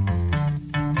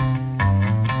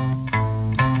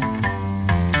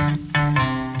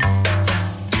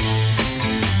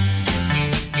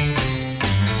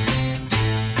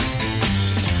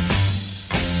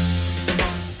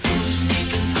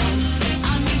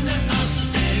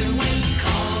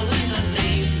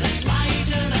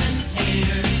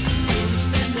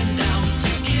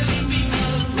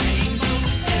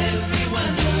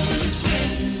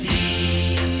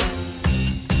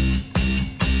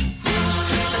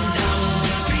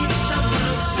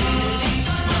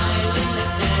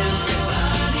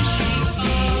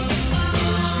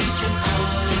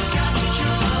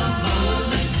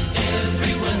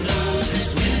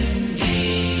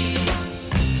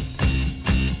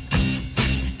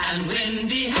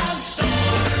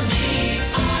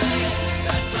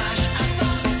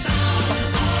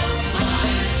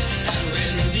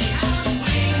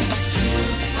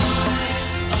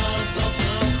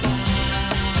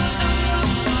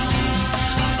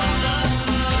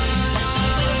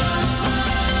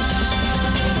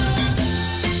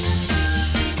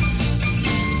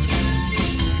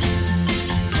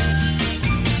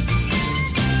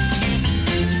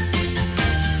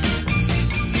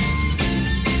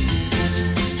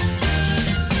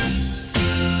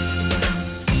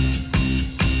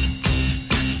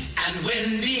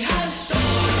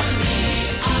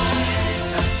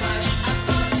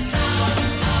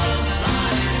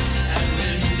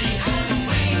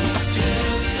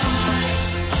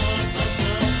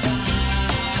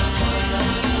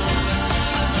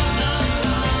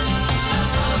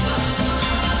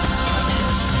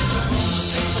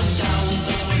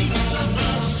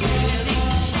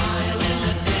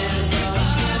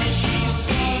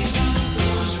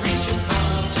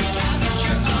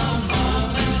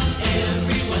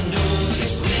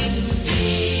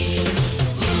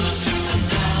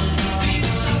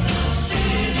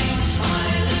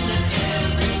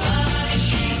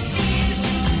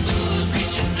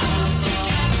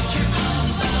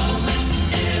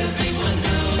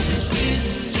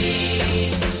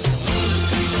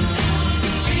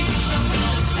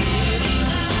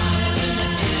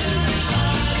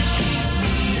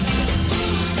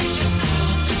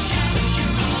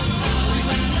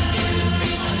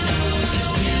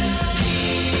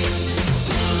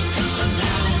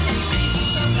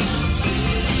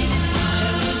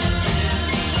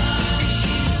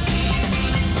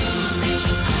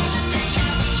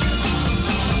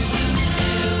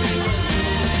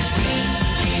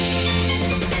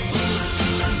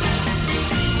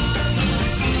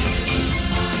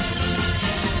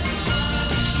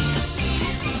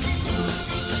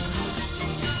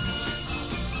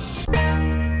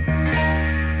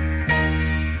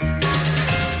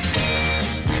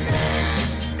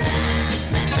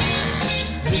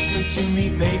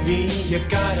 you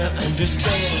gotta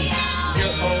understand.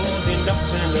 You're old enough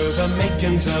to know the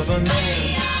makings of a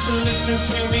man. Listen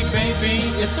to me, baby,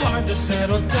 it's hard to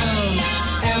settle down.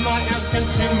 Am I asking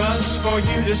too much for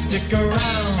you to stick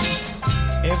around?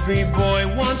 Every boy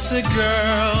wants a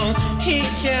girl he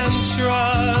can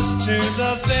trust to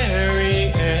the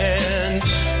very end.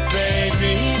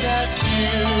 Baby, that's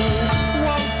you,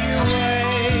 won't you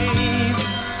wait?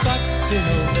 But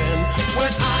till then,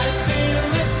 when I see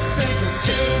lips begging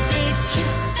to be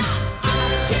kissed, I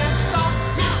can't stop.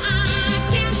 No, I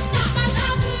can't stop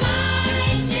myself.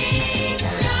 Lightning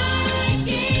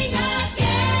striking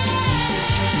again.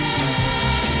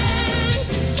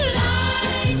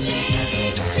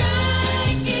 Lightning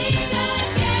striking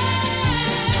again.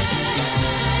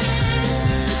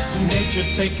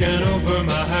 Nature's taken over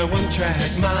my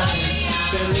one-track mind.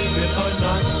 Believe it or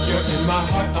not, you're in my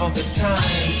heart all the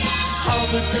time. All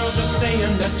the girls are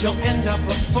saying that you'll end up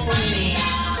a fool.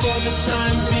 For the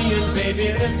time being, baby,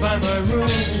 live by my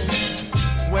rules.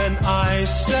 When I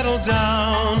settle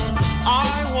down,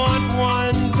 I want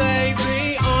one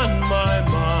baby on my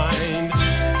mind.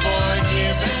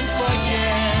 Forgive and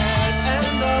forget,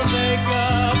 and I'll make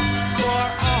up for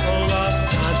all lost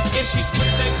time. If she's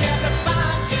put together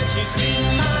fine, if she's in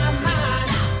my mind,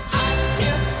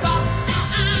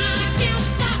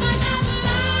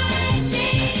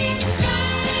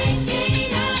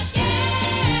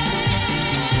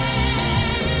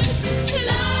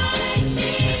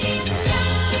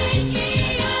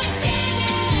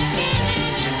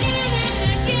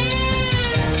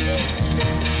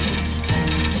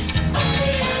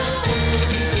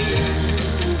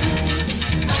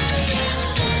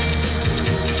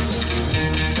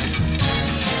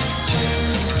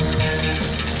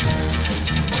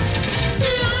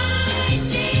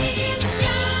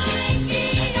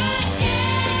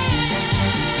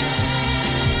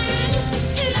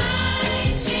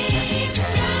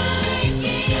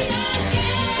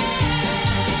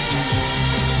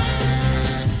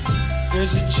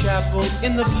 chapel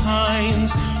in the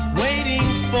pines, waiting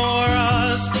for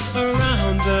us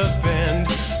around the bend.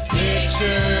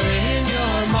 Picture in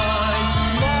your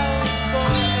mind, love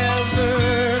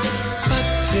forever. But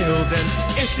till then,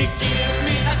 if she gives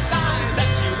me a sign that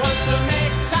she wants to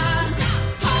make time,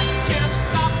 I can't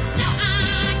stop.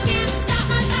 I can't stop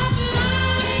myself.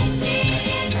 Lightning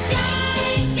is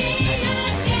striking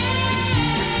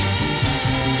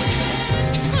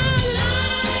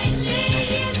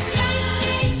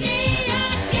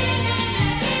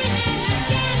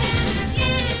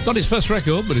Not his first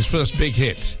record, but his first big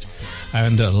hit.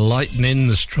 And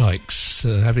Lightning Strikes.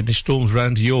 Have any storms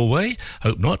round your way?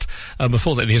 Hope not.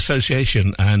 Before that, The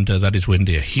Association, and That Is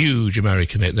Windy, a huge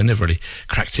American hit. They never really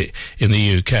cracked it in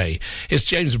the UK. It's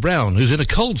James Brown, who's in a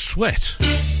cold sweat.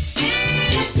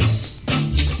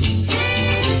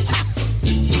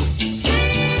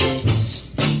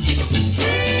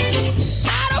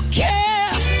 I don't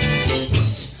care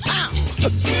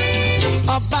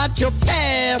about your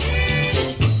past.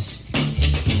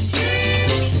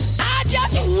 I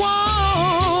just want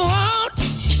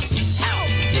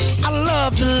our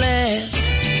love to last.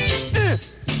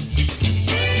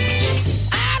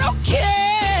 I don't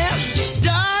care,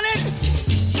 darling,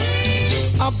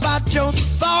 about your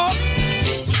thoughts.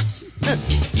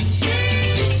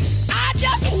 I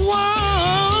just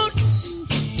want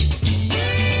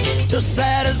to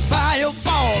satisfy your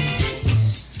faults.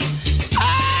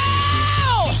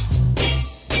 Oh!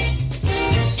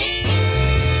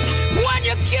 When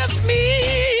you kiss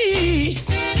me,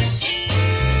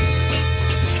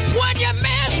 when you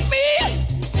miss me,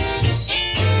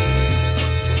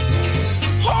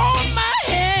 hold my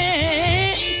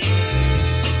hand,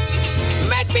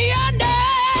 make me understand.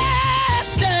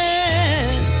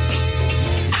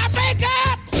 I break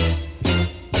up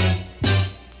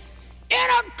in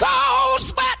a cold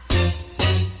sweat.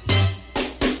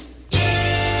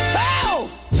 Oh!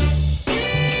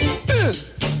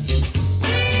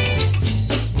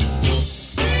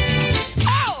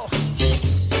 Oh!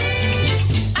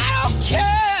 I don't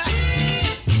care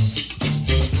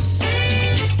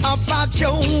about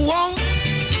your wants.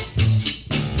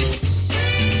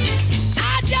 I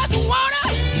just wanna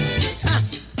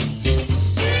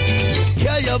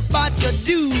tell you about your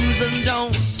do's and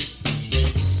don'ts.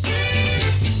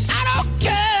 I don't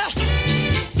care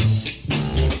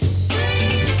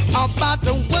about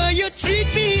the way you treat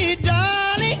me,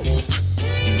 darling.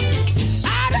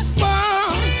 I just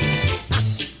want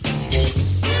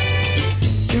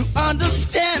to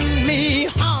understand me,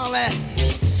 Holly.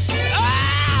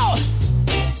 Oh!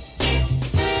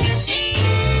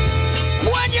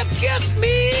 When you kiss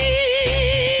me,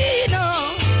 no,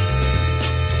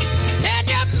 and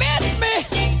you miss me,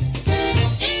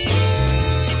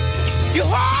 you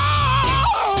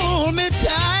hold me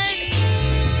tight,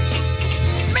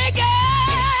 make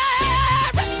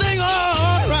everything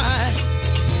alright.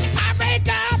 I break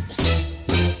up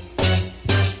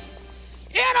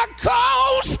in a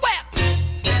cold sweat.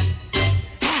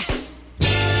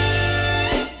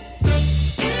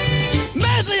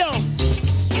 Mazio,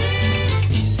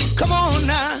 come on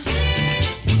now,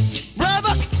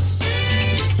 brother,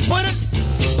 put it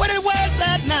where it's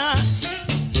at now.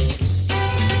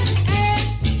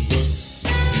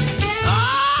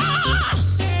 Ah,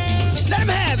 let him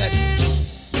have it.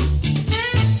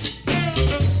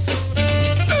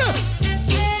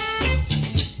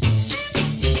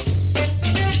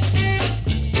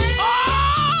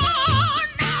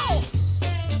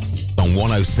 On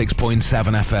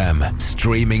 106.7 FM,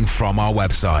 streaming from our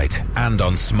website and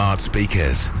on smart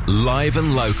speakers, live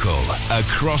and local,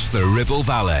 across the Ribble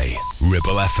Valley.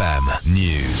 Ribble FM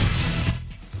News.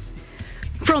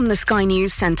 From the Sky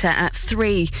News Centre at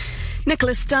 3.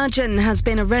 Nicola Sturgeon has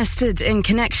been arrested in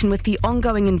connection with the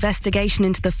ongoing investigation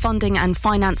into the funding and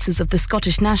finances of the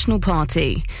Scottish National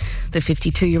Party. The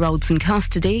 52-year-old's in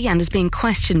custody and is being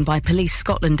questioned by Police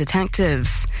Scotland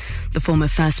detectives. The former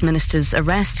First Minister's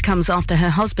arrest comes after her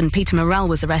husband Peter Morrell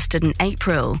was arrested in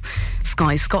April.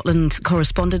 Sky Scotland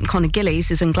correspondent Conor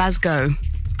Gillies is in Glasgow.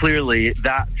 Clearly,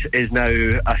 that is now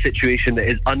a situation that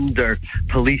is under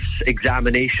police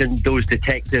examination. Those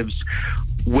detectives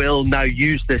will now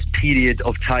use this period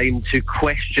of time to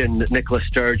question Nicola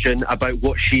Sturgeon about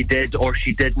what she did or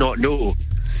she did not know.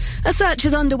 A search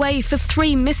is underway for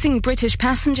 3 missing British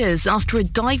passengers after a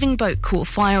diving boat caught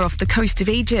fire off the coast of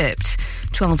Egypt.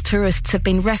 12 tourists have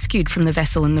been rescued from the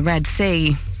vessel in the Red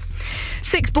Sea.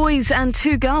 6 boys and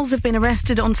 2 girls have been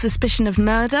arrested on suspicion of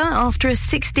murder after a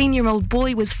 16-year-old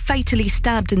boy was fatally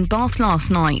stabbed in Bath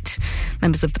last night.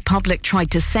 Members of the public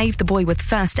tried to save the boy with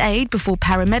first aid before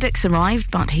paramedics arrived,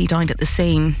 but he died at the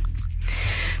scene.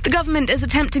 The government is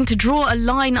attempting to draw a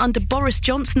line under Boris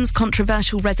Johnson's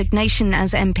controversial resignation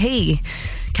as MP.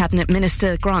 Cabinet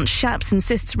Minister Grant Shapps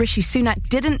insists Rishi Sunak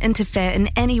didn't interfere in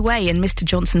any way in Mr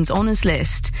Johnson's honours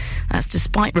list. That's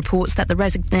despite reports that the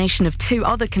resignation of two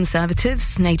other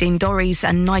Conservatives, Nadine Dorries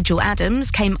and Nigel Adams,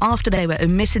 came after they were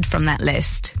omitted from that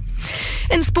list.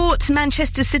 In sport,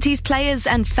 Manchester City's players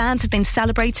and fans have been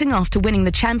celebrating after winning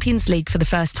the Champions League for the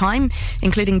first time,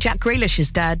 including Jack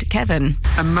Grealish's dad, Kevin.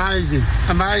 Amazing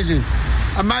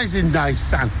day,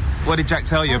 son. What did Jack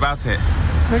tell you about it?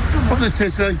 Of the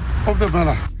City, of the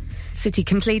Villa. City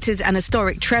completed an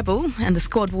historic treble and the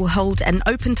squad will hold an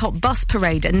open-top bus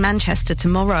parade in Manchester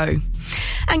tomorrow.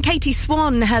 And Katie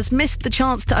Swan has missed the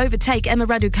chance to overtake Emma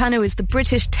Raducanu as the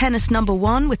British tennis number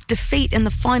one with defeat in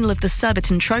the final of the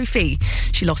Surbiton Trophy.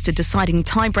 She lost a deciding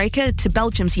tiebreaker to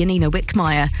Belgium's Janina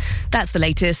Wickmeyer. That's the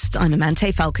latest. I'm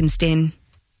Amante Falkenstein.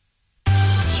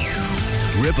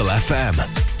 Ribble FM.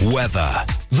 Weather.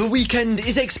 The weekend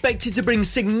is expected to bring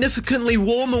significantly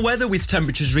warmer weather with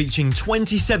temperatures reaching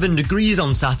 27 degrees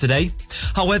on Saturday.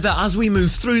 However, as we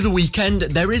move through the weekend,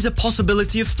 there is a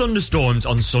possibility of thunderstorms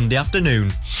on Sunday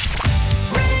afternoon.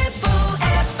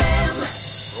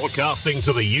 Broadcasting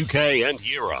to the UK and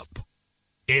Europe.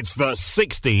 It's the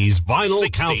 60s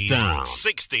Vinyl Countdown.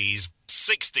 60s.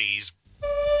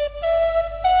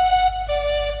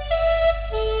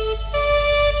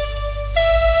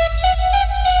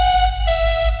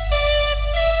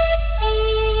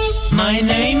 My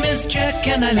name is Jack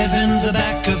and I live in the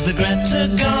back of the Greta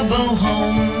Garbo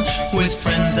home. With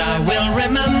friends I will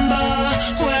remember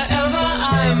wherever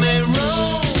I may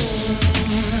roam.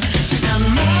 And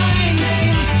my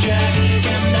name's Jack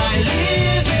and I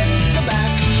live in the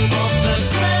back of the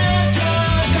Greta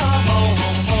Garbo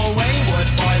home for wayward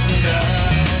boys and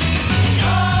girls.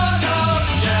 You're not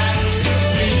Jack,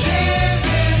 we live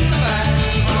in the back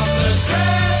of the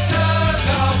Greta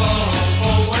Garbo home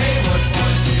for wayward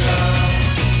boys and girls.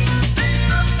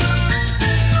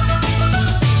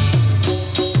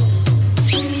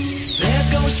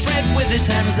 With his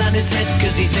hands on his head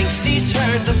cause he thinks he's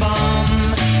heard the bomb.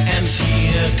 And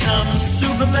here comes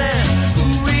Superman who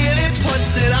really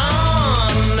puts it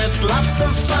on. It's lots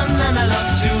of fun and I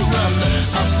love to run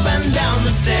up and down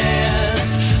the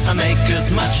stairs. I make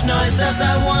as much noise as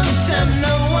I want and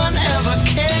no one ever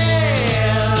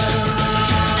cares.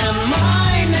 And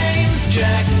my name's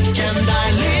Jack and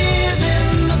I live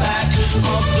in the back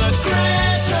of the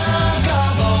Greta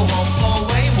Garbo home for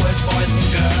wayward boys and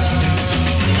girls.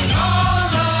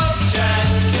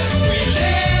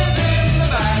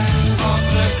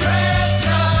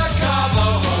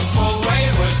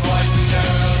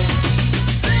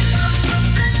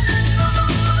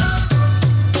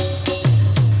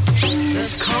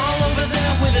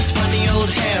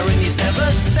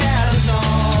 Sad at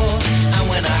all. And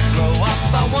when I grow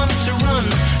up I want to run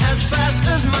as fast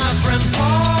as my friend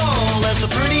Paul. There's the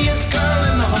prettiest girl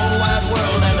in the whole wide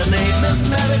world and her name is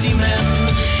Melody Man.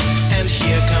 And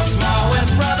here comes my wet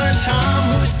brother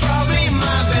Tom, who's probably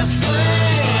my best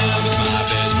friend.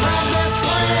 My best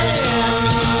friend.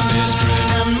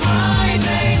 And my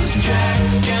name's Jack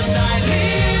and I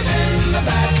live in the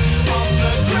back of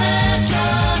the Greta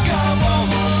Garbo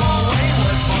home for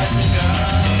wayward boys and girls.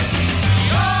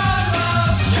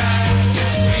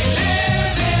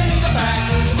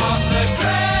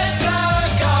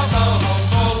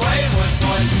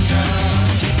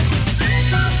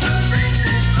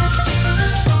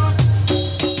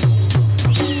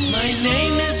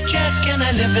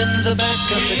 I live in the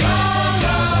back of the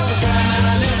Greta and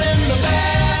I live in the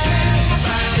back,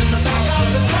 in the back of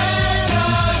the Greta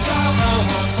Garbo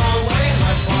home for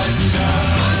wayward boys and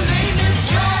girls. My name is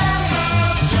Jack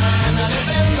and I live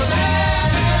in the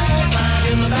back,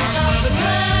 in the back of the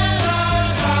Greta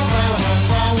Garbo home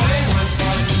for wayward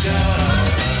boys and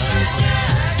girls.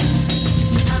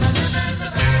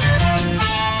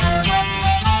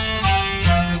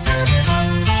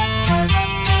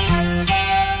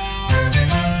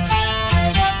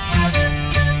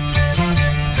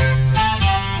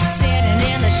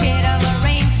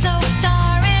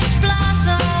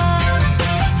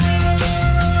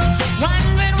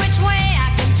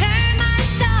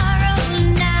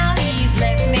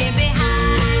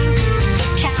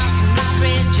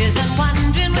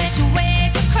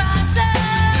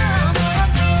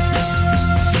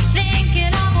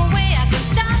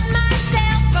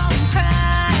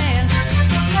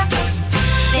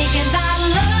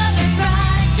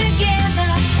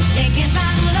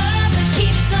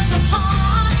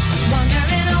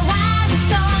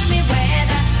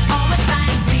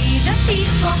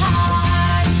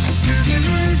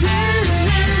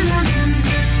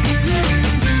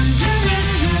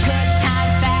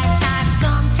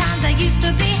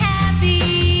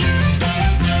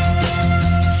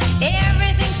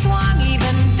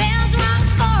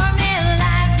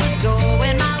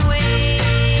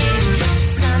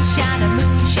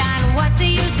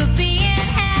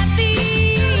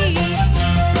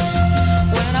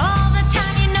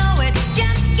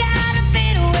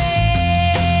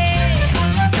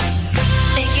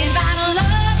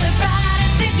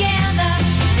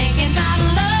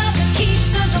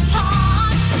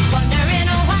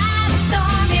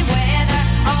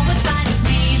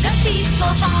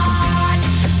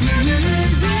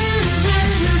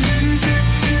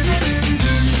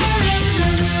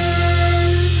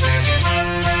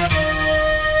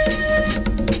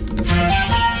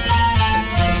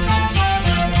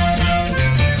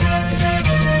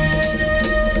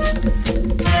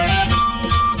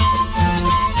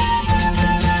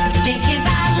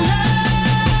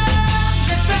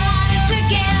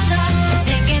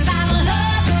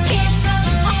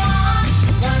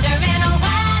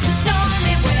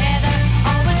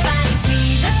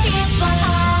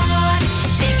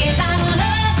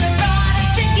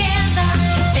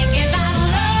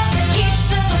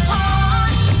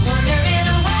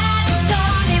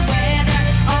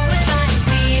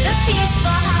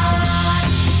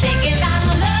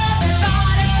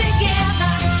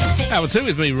 Hour 2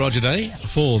 with me, Roger Day,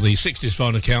 for the 60s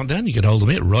Final Countdown. You can hold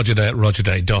me at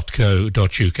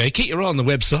rogerday@rogerday.co.uk. Keep your eye on the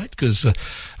website, because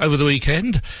over the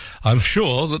weekend, I'm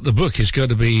sure that the book is going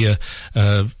to be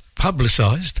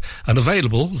publicised and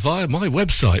available via my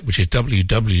website, which is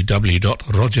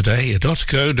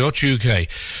www.rogerday.co.uk.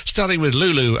 Starting with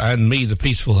Lulu and Me, the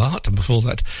Peaceful Heart, and before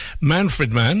that,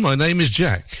 Manfred Mann, My Name is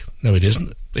Jack. No, it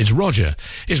isn't. It's Roger.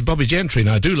 It's Bobby Gentry, and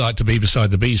I do like to be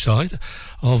beside the B-side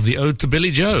of the Ode to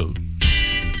Billy Joe.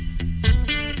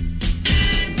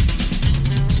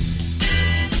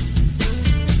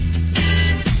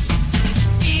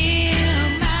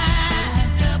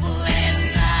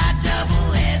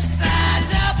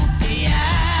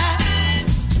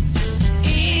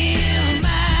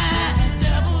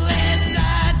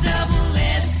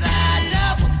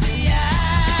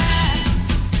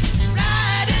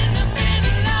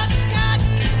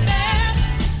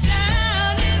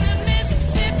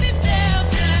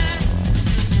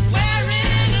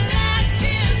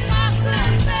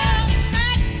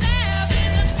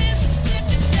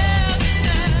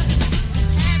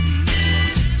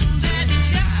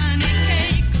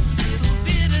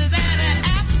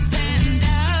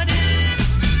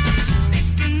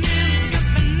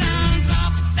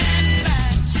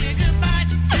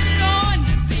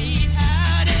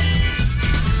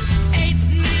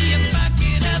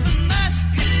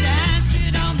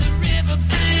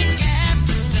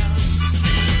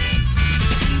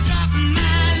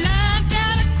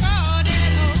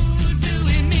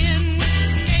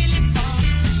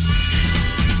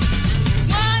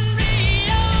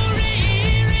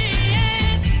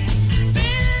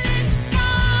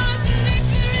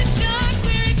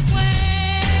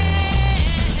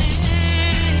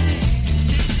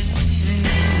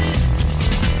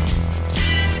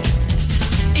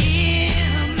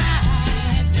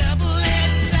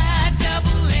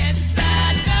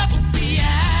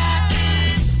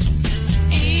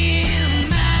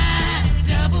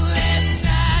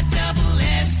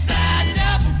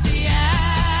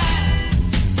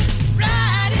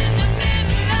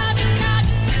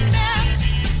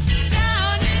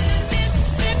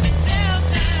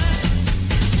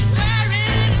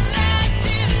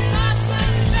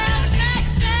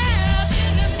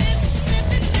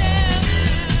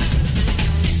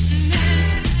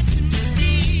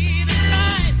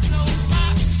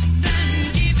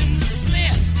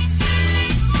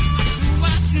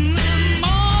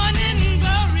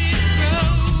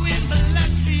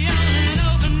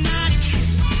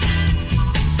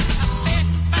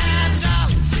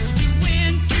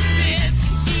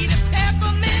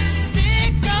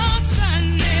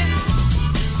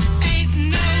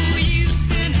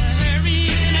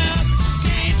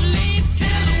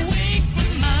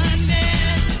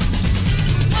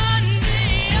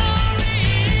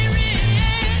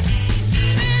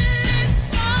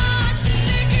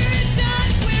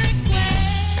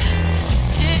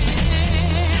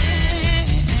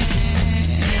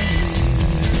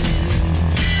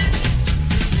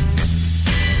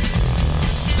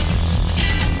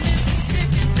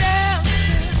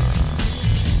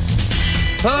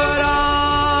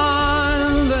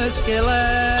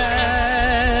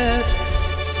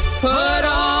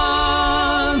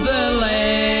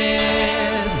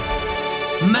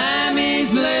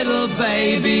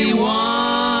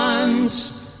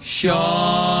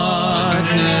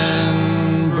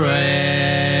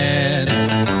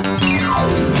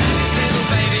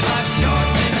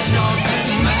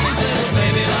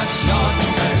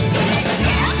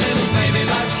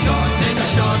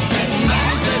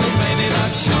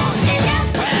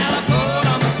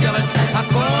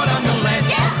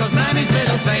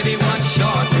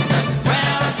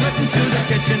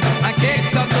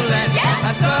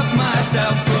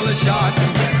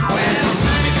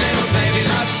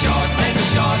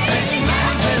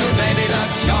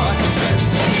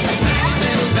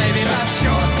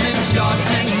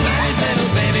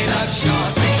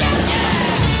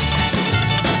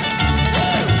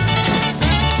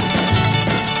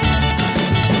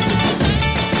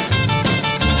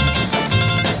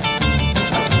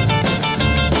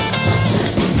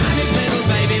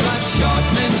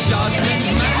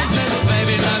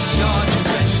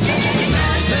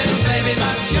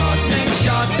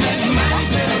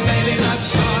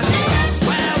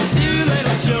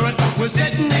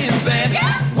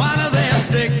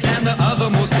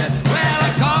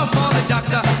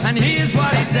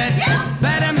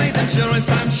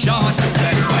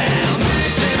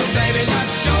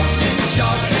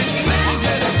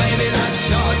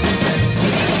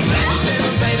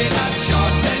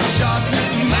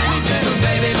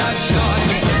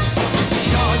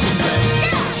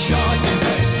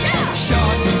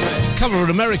 cover of an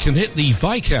American hit, the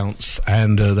Viscounts,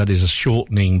 and that is a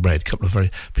shortening bread. A couple of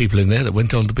very people in there that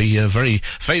went on to be very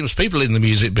famous people in the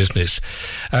music business.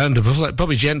 And before that,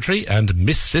 Bobby Gentry and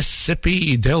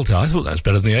Mississippi Delta. I thought that was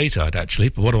better than the A-Tide, actually,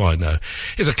 but what do I know?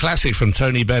 It's a classic from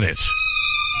Tony Bennett.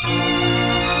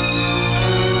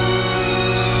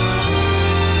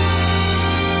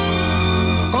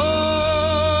 Oh,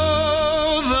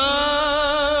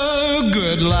 the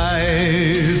good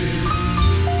life,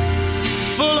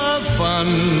 full of fun,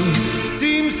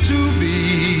 seems to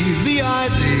be the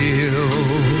ideal.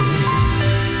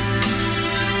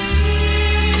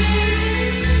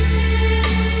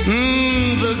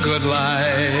 The good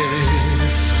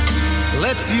life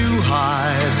lets you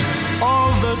hide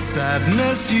all the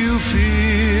sadness you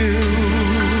feel.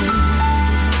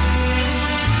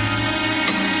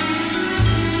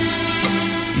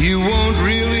 You won't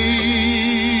really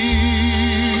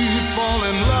fall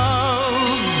in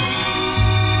love,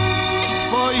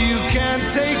 for you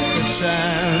can't take the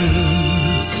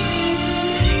chance.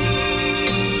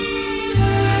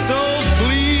 So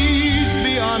please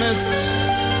be honest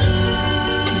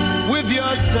with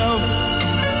yourself.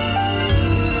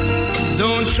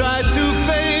 Don't try to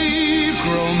fake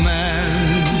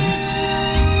romance.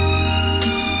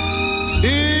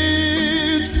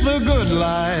 It's the good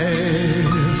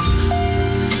life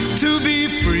to be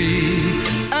free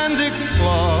and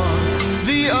explore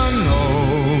the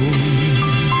unknown.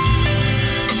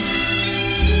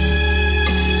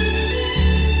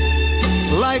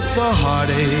 Like the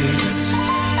heartaches,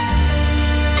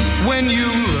 when you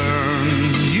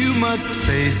learn you must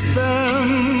face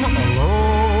them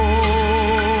alone.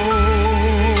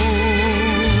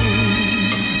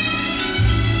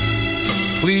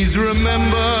 Please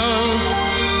remember,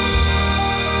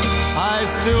 I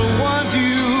still want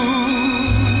you,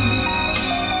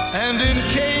 and in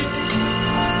case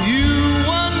you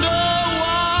wonder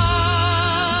why,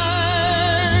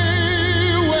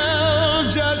 well,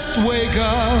 just wake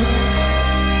up,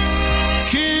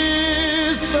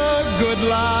 kiss the good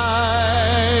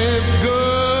life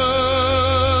goodbye.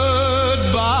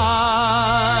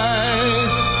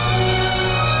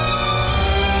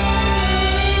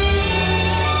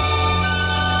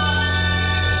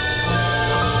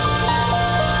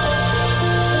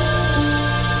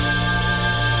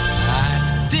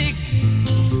 I dig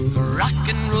rock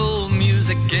and roll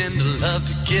music and love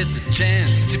to get the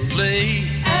chance to play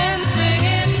and sing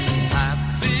it. I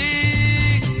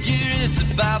figure it's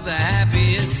about the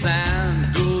happiest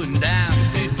sound going down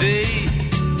today.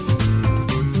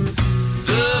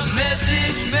 The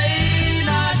message may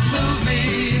not move me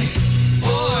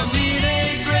or mean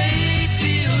a great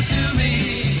deal to me,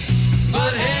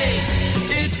 but hey,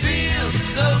 it feels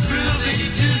so groovy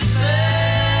to say.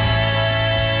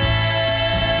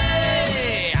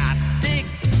 I dig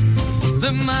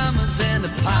the mamas and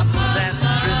the papas at the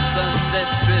Trip Sunset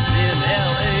Strip in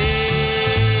L.A.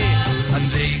 And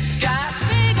they got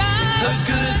a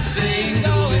good thing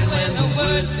going when the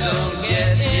words don't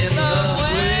get in the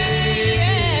way.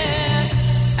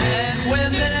 And when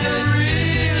they're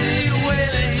really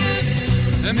wailing,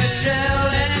 Michelle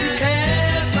and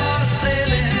Cass are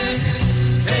sailing.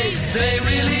 Hey, they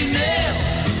really nail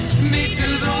me to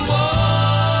the wall.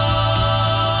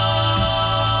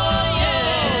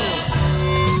 Yeah.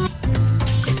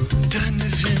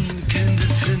 Donovan, kind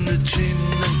of in the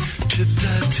dreamland, tripped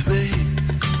out away.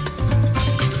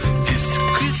 His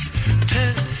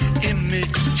crystal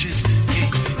images, he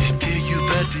tell you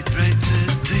about the brighter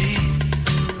day.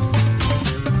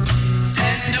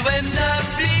 And when the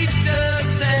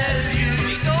Beatles tell you,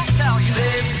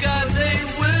 they've got they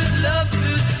would love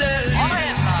to sell you,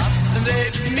 and they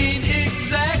mean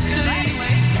exactly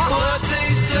what they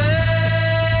say.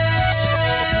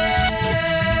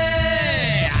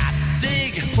 I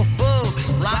dig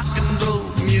rock and roll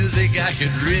music. I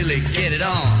could really get it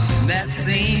on in that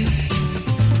scene.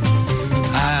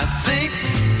 I think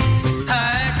I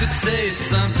could say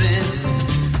something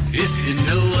if you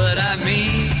know what I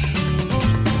mean.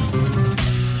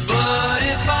 But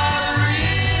if I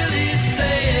really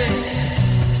say it,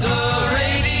 the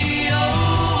radio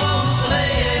won't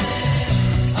play it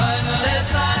unless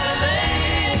I lay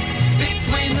it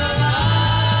between the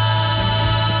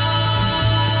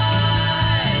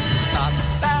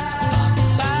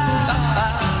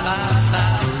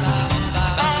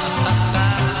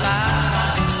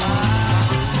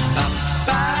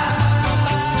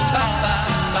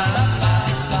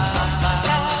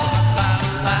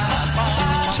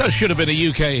So should have been a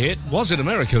UK hit. Was in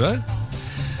America, though.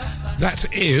 That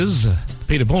is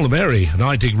Peter, Paul and Mary, and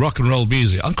I dig rock and roll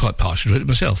music. I'm quite partial to it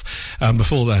myself.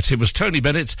 Before that, it was Tony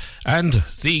Bennett and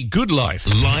The Good Life.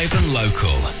 Live and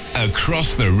local,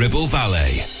 across the Ribble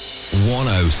Valley.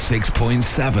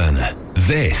 106.7.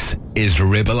 This is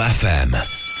Ribble FM.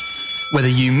 Whether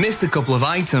you missed a couple of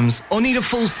items or need a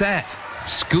full set,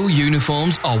 school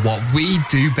uniforms are what we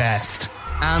do best.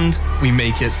 And we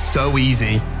make it so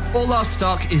easy. All our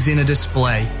stock is in a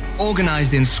display,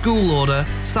 organised in school order,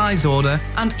 size order,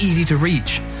 and easy to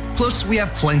reach. Plus, we have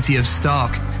plenty of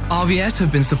stock. RVS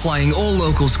have been supplying all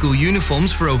local school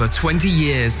uniforms for over 20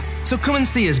 years. So come and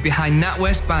see us behind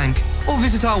NatWest Bank or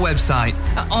visit our website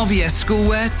at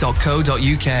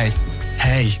rvsschoolwear.co.uk.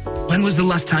 Hey, when was the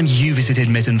last time you visited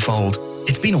Mittenfold?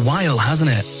 It's been a while, hasn't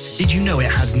it? Did you know it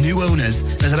has new owners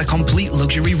and has had a complete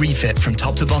luxury refit from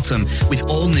top to bottom with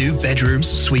all new bedrooms,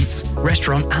 suites,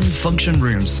 restaurant and function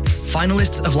rooms?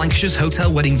 Finalists of Lancashire's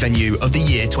Hotel Wedding Venue of the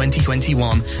Year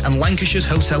 2021 and Lancashire's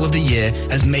Hotel of the Year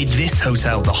has made this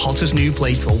hotel the hottest new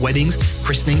place for weddings,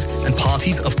 christenings and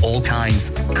parties of all kinds.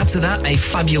 Add to that a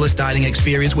fabulous dining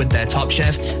experience with their top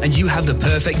chef and you have the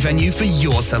perfect venue for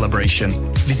your celebration.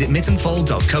 Visit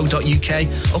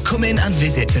mittenfold.co.uk or come in and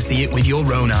visit to see it with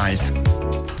your own eyes.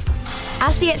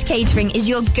 Asiat Catering is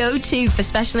your go-to for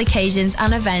special occasions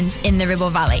and events in the Ribble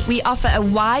Valley. We offer a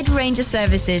wide range of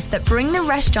services that bring the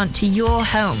restaurant to your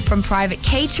home, from private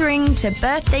catering to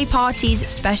birthday parties,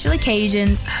 special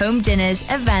occasions, home dinners,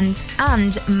 events,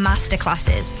 and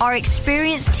masterclasses. Our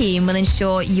experienced team will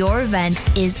ensure your event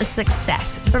is a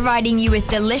success, providing you with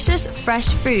delicious, fresh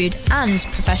food and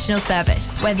professional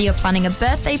service. Whether you're planning a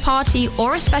birthday party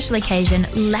or a special occasion,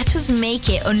 let us make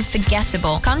it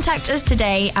unforgettable. Contact us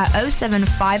today at 07506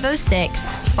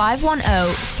 510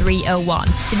 301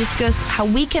 to discuss how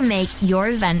we can make your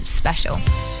event special.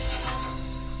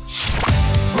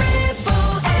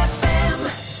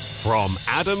 From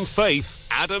Adam Faith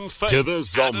to the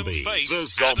Zombies.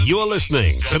 You're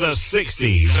listening to the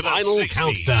 60s Final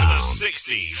Countdown.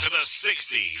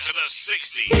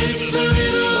 It's the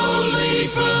little old lady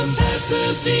from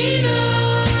Pasadena.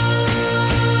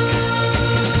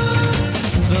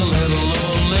 The little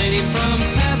old lady from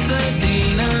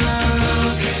Pasadena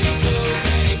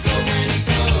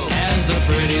has a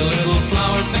pretty little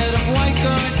flower bed of white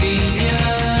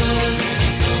gardenias,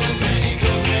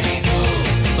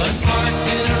 but parked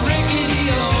in a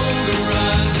rickety old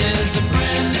garage is a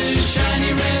brand new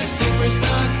shiny red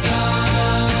superstar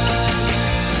car.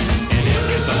 And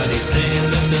everybody's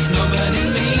saying that there's nobody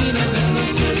meaner than the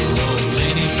little old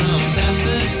lady from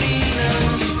Pasadena.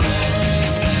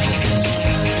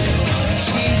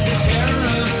 She's the terror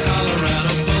of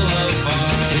Colorado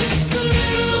Boulevard. It's the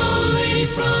little old lady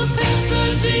from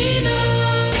Pasadena.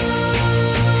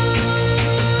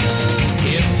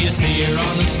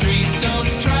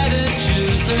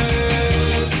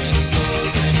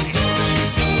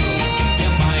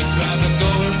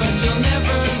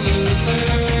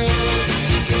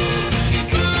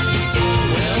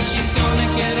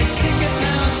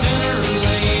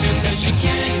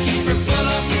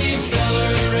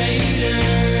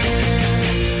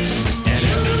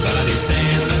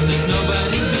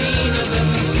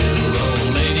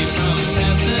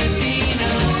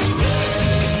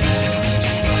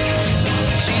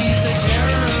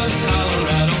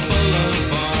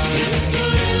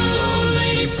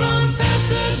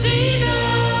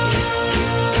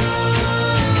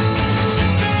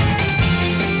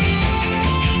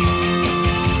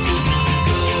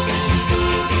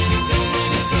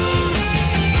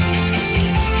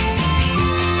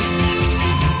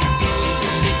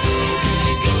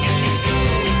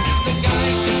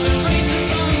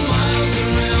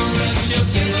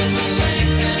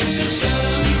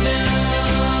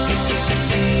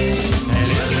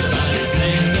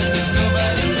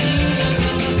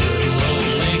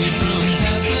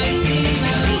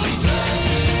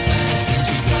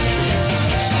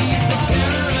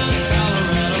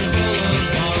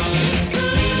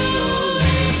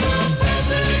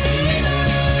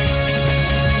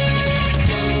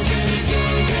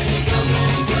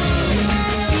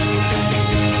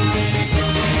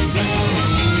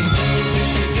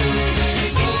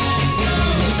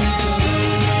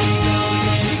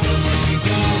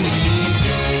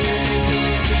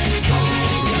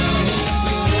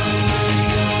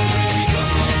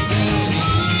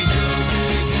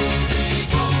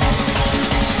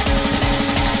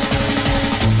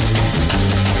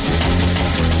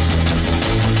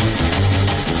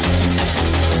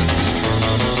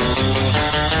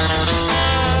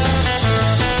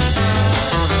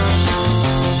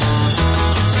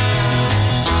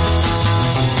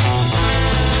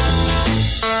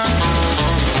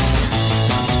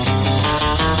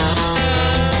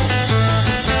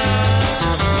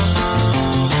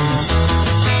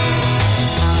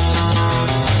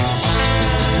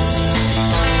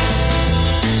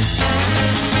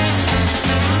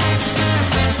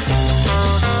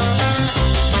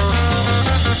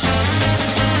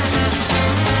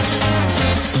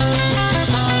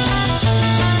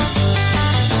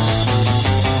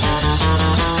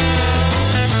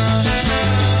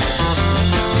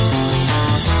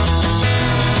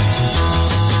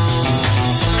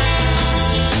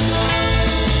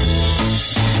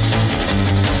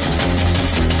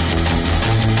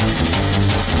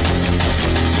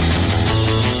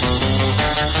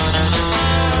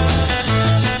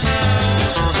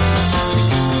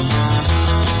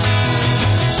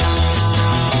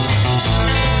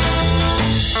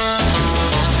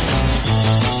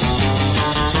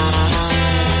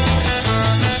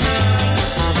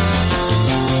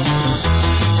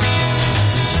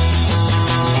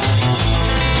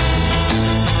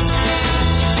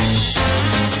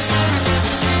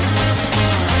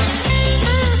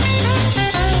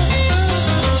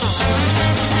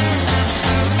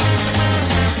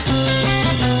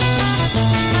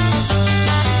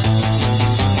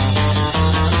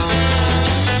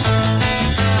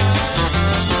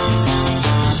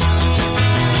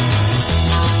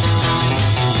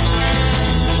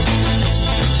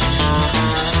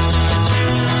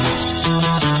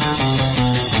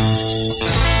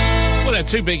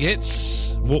 two big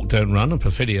hits, Walk, Don't Run and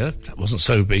Perfidia. That wasn't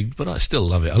so big, but I still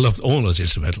love it. I love all those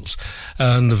instrumentals.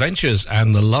 And The Ventures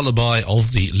and The Lullaby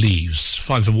of the Leaves.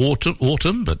 Fine for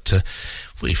autumn, but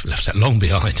we've left that long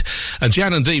behind. And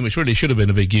Jan and Dean, which really should have been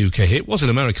a big UK hit, was in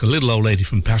America, Little Old Lady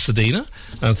from Pasadena.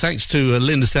 And thanks to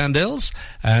Linda Sandels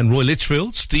and Roy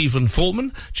Litchfield, Stephen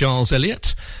Foreman, Charles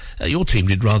Elliott. Your team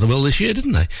did rather well this year,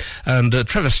 didn't they? And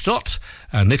Trevor Stott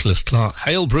and Nicholas Clark,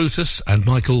 Hale Brutus and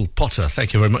Michael Potter.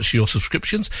 Thank you very much for your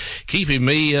subscriptions. Keeping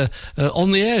me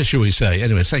on the air, shall we say.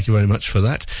 Anyway, thank you very much for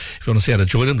that. If you want to see how to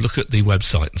join them, look at the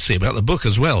website and see about the book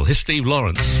as well. Here's Steve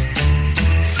Lawrence.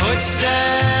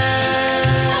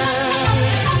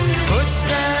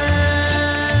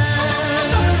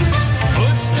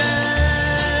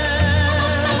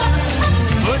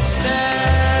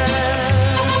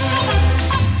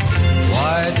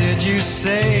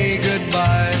 Say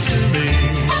goodbye to me.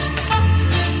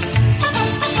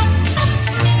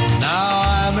 Now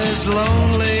I'm as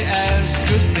lonely as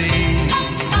could be.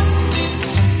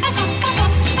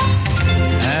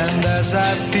 And as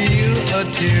I feel a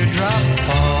teardrop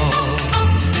fall,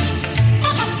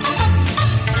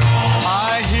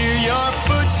 I hear your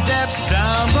footsteps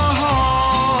down the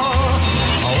hall,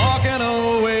 walking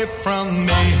away from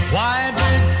me. Why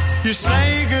did you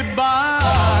say goodbye?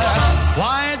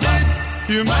 Why did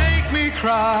you make me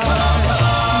cry?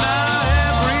 Now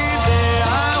every day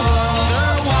I wonder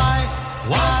why,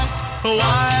 oh,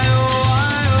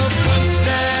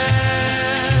 footsteps.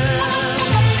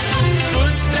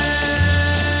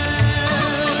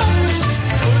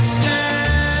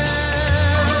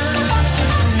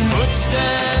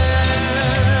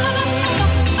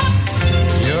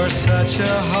 You're such a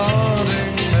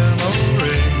haunting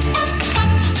memory.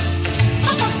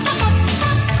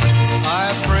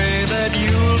 I pray that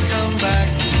you'll come back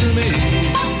to me.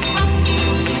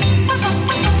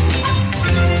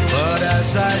 But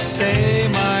as I say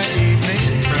my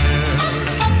evening prayer,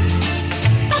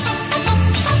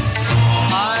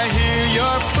 I hear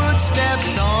your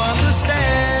footsteps on the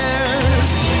stairs,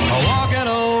 walking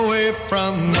away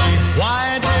from me.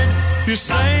 Why did you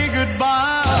say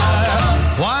goodbye?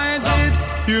 Why did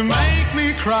you make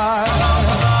me cry?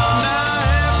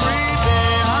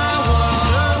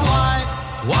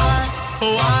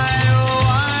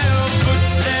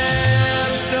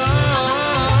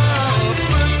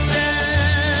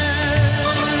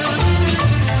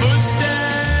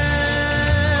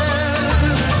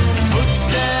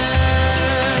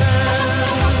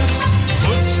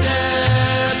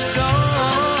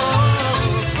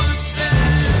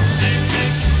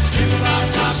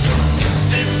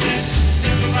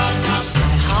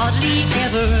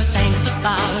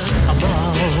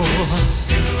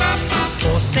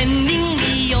 For sending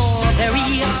me your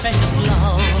very precious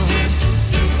love.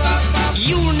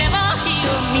 You'll never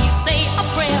hear me say a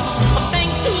prayer, but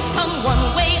thanks to someone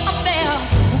way up there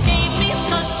who gave me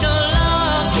such a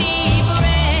lucky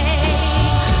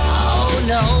break. Oh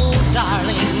no,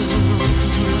 darling,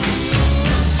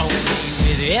 only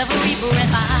with every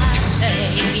breath I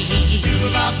take,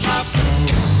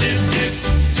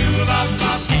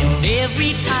 and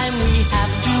every time we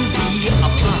have to be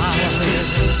apart,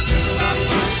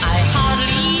 I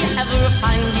hardly ever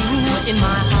find you in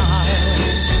my heart.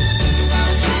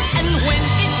 And when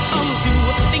it comes to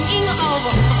thinking of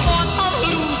the thought of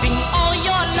losing all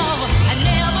your love, I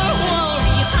never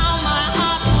worry how my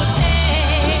heart would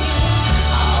ache.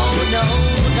 Oh no,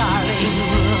 darling,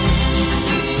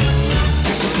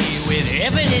 with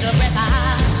every little breath I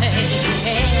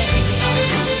take.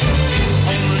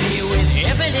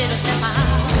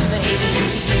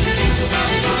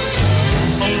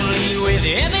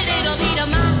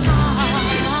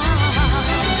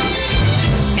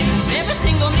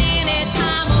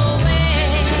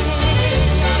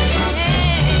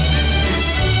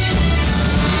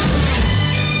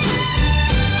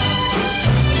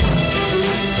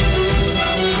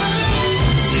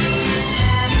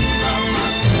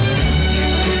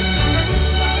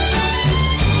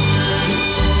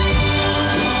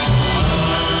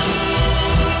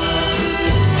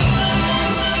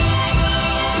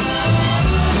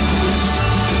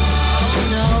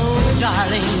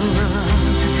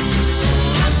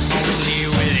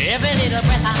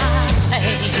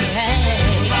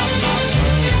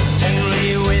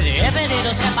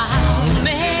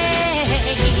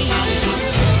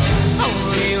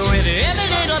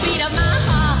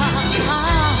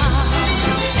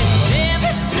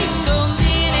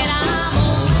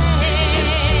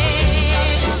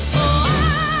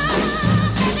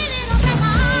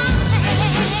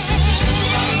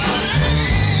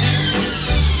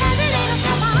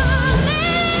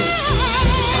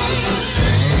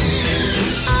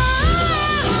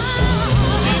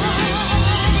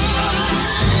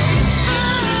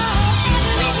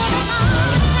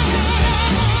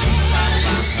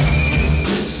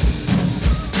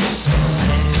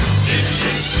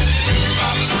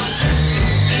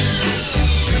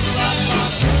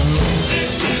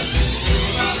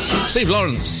 Steve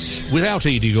Lawrence without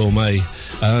Edie Gourmet,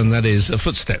 and that is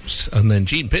Footsteps. And then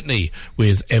Gene Pitney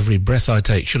with Every Breath I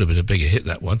Take. Should have been a bigger hit,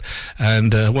 that one.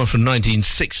 And one from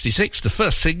 1966, the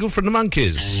first single from the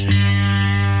Monkees.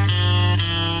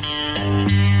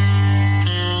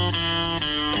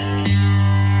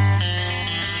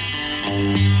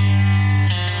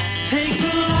 Take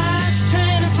the last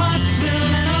train to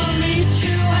Clarksville and I'll meet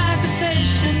you at the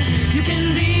station. You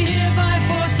can be here by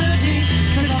 4:30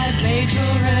 'cause I've made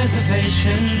your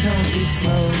reservation. Don't be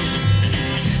slow.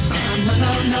 No,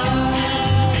 no, no.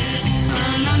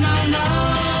 No, no, no.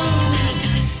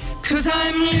 'Cause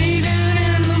I'm leaving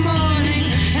in the morning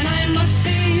and I must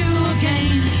see you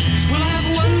again. We'll have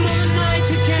one more night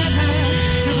together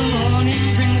till the morning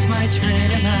brings my train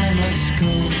and I must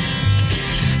go.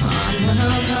 No, no,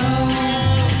 no.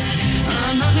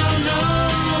 No, no, no.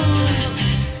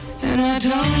 And I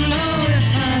don't know if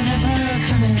I'm ever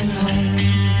coming home.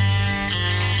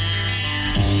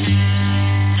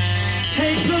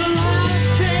 Take the last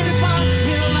train to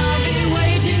Clarksville. I'll be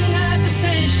waiting at the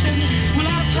station.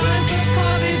 We'll have time for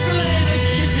coffee, for later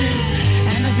kisses,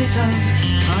 and a bit of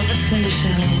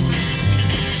conversation.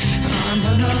 Oh,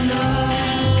 no, no, no.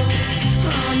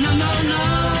 Oh, no, no, no.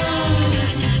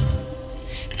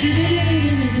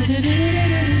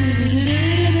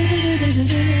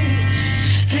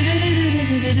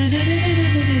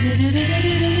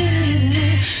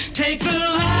 Take the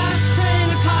last train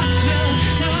to Clarksville.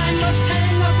 Now I must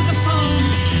hang up the phone.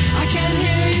 I can't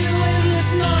hear you in this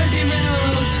noisy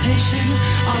railroad station.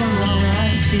 All alone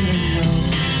I'm feeling low.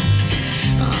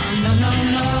 Oh, no, no,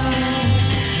 no.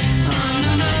 Oh,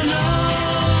 no, no, no.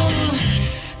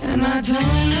 And I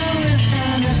don't know if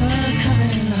I'm ever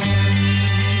coming home.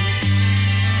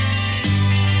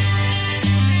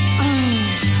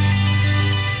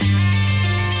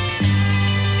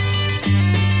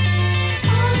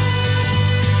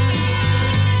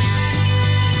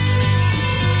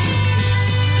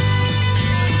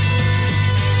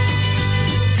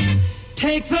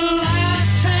 Take the last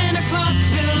train to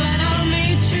Clarksville and I'll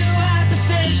meet you at the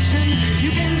station.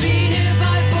 You can be here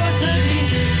by 4:30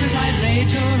 'cause I've made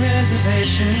your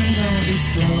reservation. Don't be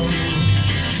slow.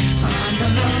 Oh, no,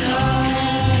 no, no.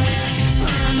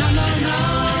 Oh, no, no, no.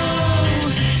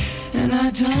 And I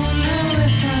don't know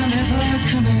if I'm ever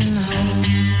coming home.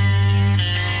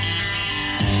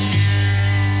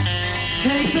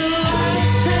 Take the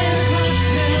last train to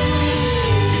Clarksville.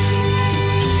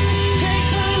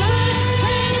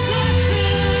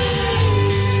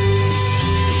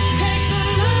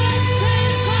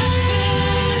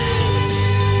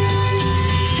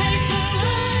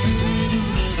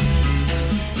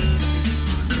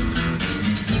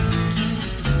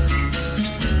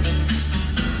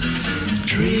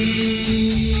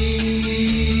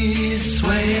 Trees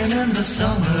swaying in the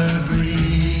summer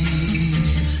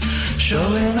breeze,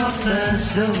 showing off their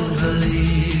silver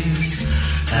leaves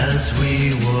as we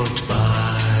walked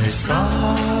by.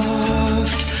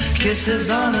 Soft kisses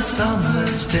on a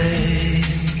summer's day,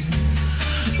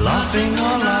 laughing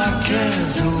all our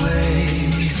cares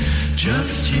away,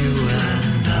 just you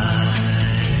and I.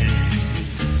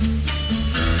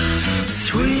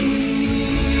 Sweet,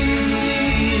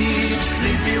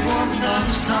 sleepy warmth of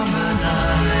summer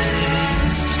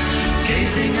nights,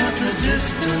 gazing at the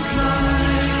distant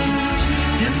lights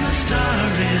in the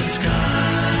starry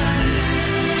sky.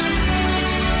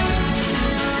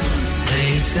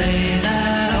 They say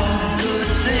that all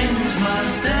good things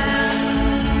must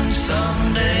end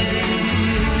someday.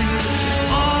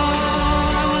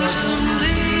 Autumn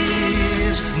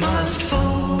leaves must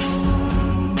fall.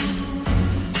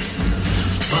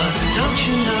 But don't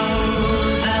you know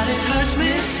that it hurts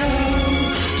me so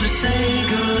to say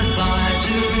goodbye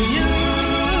to you?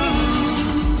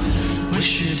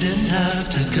 Wish you didn't have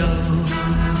to go.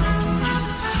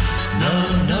 No,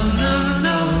 no, no,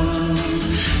 no.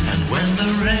 And when the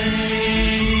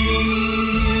rain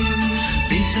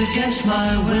beats against my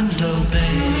window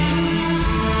pane,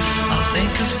 I'll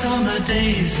think of summer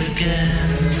days again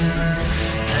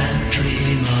and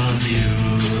dream of you.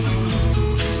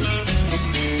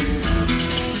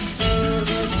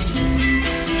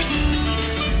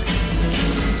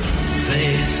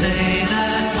 They say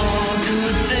that all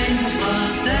good things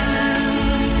must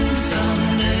end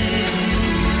someday.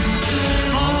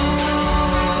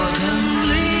 Autumn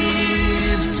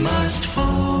leaves must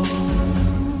fall.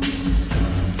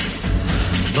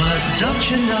 But don't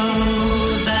you know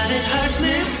that it hurts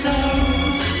me so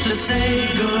to say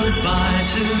goodbye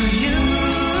to you?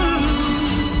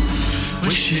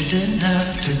 Wish you didn't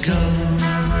have to go.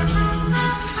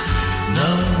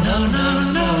 No, no, no,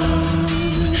 no.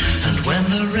 And when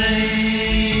the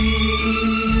rain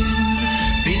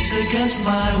against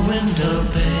my window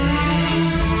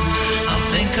pane, I'll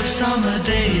think of summer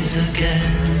days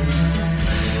again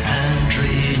and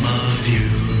dream of you,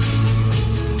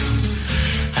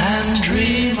 and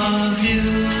dream of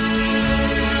you.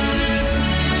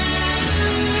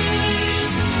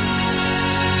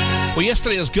 Well,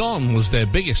 Yesterday Has Gone was their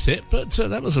biggest hit, but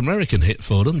that was an American hit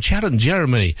for them. Chad and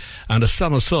Jeremy and A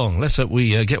Summer Song. Let's hope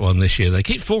we get one this year. They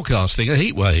keep forecasting a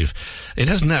heat wave. It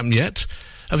hasn't happened yet.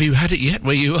 Have you had it yet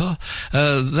where you are?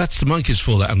 That's the Monkeys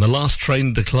for that. And The Last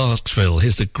Train to Clarksville.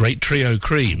 Here's the Great Trio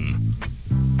Cream.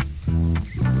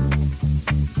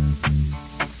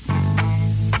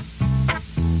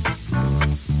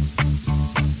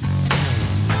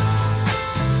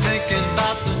 Thinking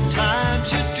about the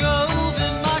times you drove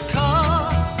in my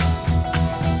car,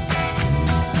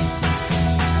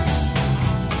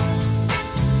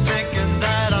 thinking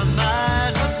that I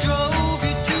might have drove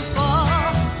you too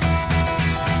far,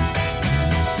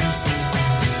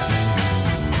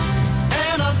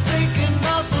 and I'm thinking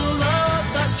of the love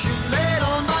that you laid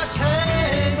on my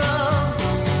table.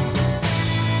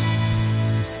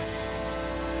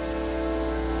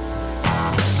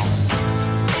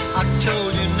 I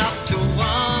told you not to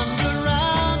wander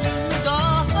around in the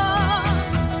dark.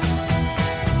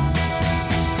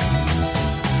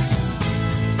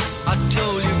 I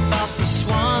told you about the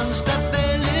swans that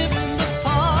they live in the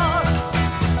park.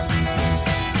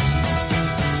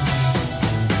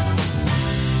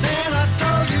 Then I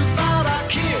told you about our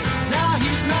kid. Now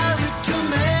he's married to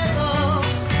Mabel.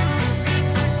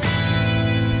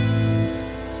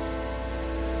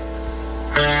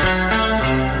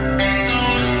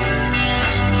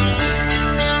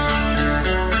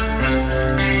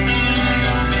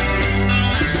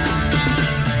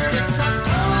 Yes, I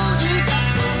told you that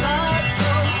the light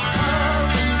goes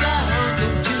up and down.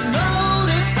 Don't you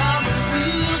notice how the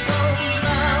wheel goes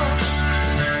round?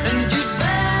 And you'd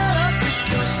better pick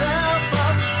yourself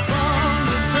up from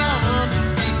the ground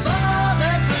before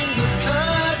they bring the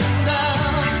curtain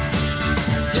down.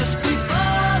 Just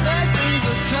before they bring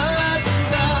the curtain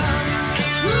down.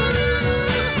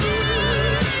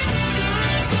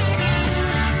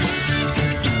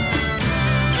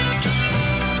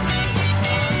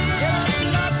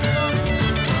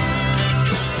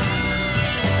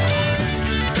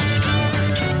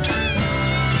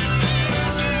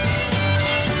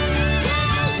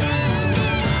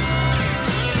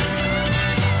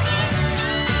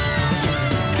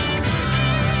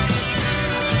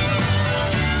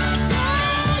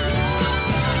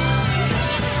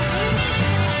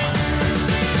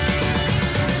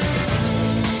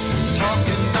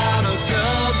 Talking about a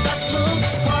girl that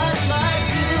looks quite like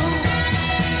you.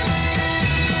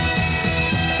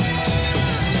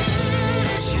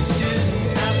 She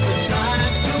didn't have the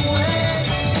time to wait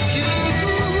you.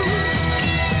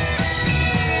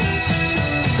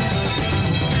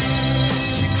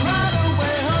 She cried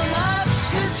away her life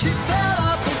since she fell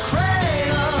off the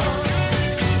cradle.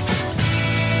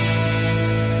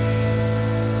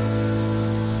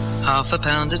 Half a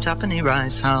pound of tuppenny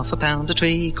rice, half a pound of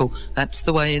treacle. That's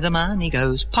the way the money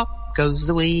goes. Pop goes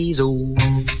the weasel.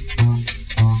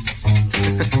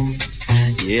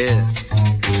 Yeah.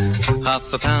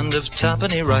 Half a pound of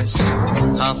tuppenny rice,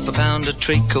 half a pound of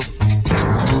treacle.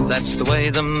 That's the way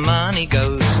the money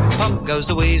goes. Pop goes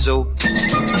the weasel.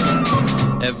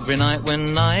 Every night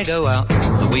when I go out,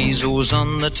 the weasel's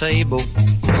on the table.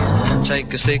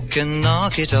 Take a stick and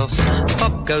knock it off.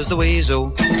 Pop goes the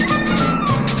weasel.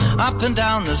 Up and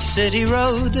down the city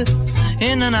road,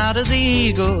 in and out of the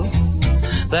Eagle.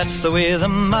 That's the way the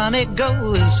money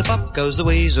goes. Pop goes the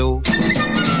weasel.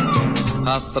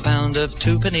 Half a pound of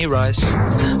twopenny rice,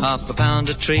 half a pound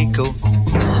of treacle.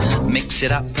 Mix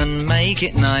it up and make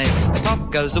it nice. Pop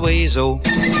goes the weasel.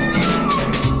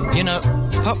 You know,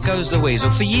 pop goes the weasel.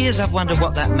 For years I've wondered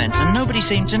what that meant, and nobody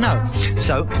seemed to know.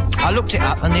 So I looked it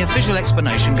up, and the official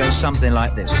explanation goes something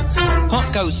like this.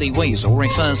 Pop goes the weasel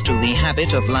refers to the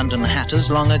habit of London hatters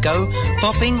long ago,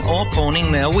 popping or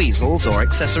pawning their weasels or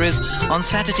accessories on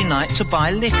Saturday night to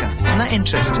buy liquor. Isn't that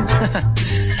interesting?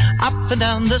 Up and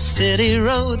down the city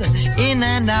road, in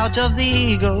and out of the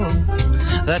Eagle.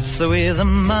 That's the way the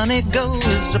money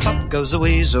goes. Pop goes the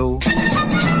weasel.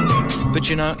 But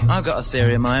you know, I've got a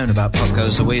theory of my own about Pop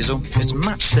Goes the Weasel. It's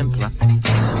much simpler.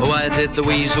 Why did the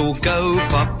weasel go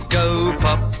pop,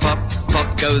 pop,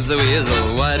 pop goes the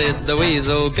weasel? Why did the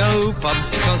weasel go pop?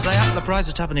 Because they upped the price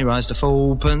of tuppenny rice to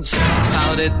 4p.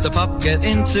 How did the pop get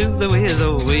into the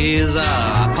weasel? Weasel,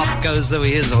 pop goes the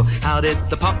weasel. How did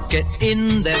the pop get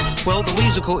in there? Well, the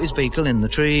weasel caught his beakle in the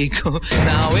treacle.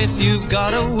 Now if you've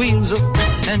got a weasel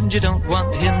and you don't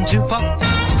want him to pop,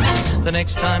 The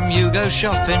next time you go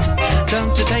shopping,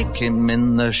 don't you take him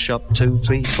in the shop. 2,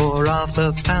 3, 4, half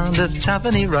a pound of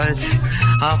taverney rice,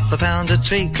 half a pound of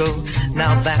treacle.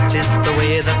 Now that is the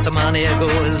way that the money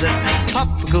goes.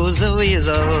 Pop goes the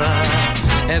weasel.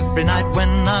 Every night when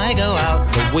I go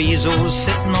out, the weasel's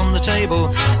sitting on the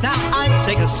table. Now I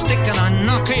take a stick and I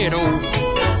knock it off.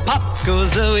 Pop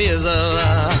goes the weasel.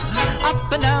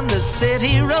 Up and down the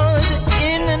city road,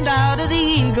 in and out of the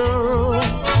Eagle.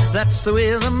 That's the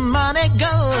way the money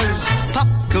goes. Pop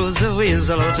goes the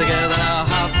weasel together. Now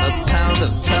half a pound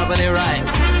of tubany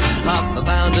rice, half a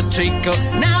pound of treacle.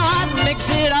 Now I mix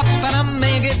it up and I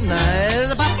make it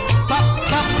nice. Pop, pop,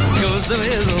 pop goes the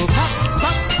weasel. Pop,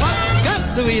 pop, pop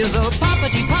goes the weasel.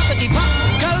 Poppity, poppity,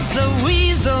 pop goes the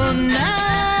weasel now.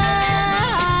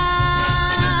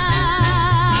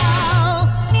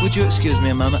 Would you excuse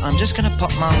me a moment? I'm just going to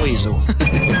pop my weasel.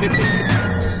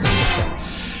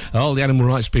 Oh, the animal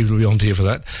rights people will be on to you for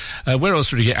that. Where else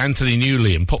would you get Anthony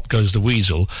Newley and Pop Goes the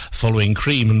Weasel following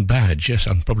Cream and Badge? Yes,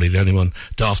 I'm probably the only one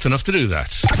daft enough to do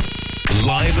that.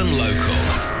 Live and local,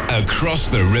 across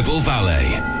the Ribble Valley,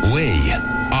 we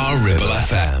are Ribble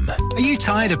FM. Are you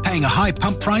tired of paying a high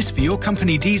pump price for your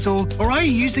company diesel? Or are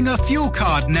you using a fuel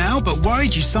card now but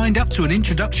worried you signed up to an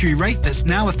introductory rate that's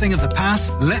now a thing of the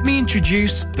past? Let me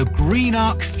introduce the Green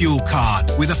Arc Fuel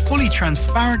Card. With a fully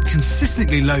transparent,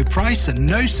 consistently low price and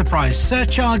no surprise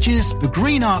surcharges, the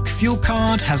Green Arc Fuel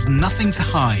Card has nothing to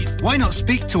hide. Why not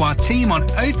speak to our team on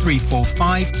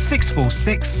 0345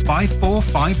 646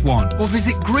 5451 or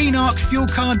visit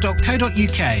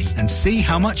greenarcfuelcard.co.uk and see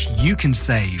how much you can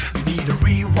save. You need a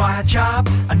rewire job,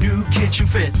 a new kitchen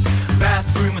fit,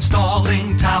 bathroom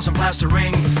installing, tiles and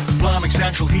plastering, plumbing,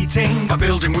 central heating, a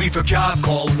building refurb job.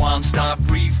 Call One Stop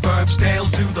Refurbs, Dale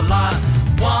to the lot.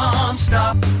 One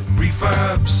Stop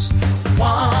Refurbs.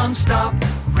 One Stop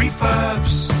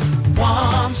Refurbs.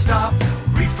 One Stop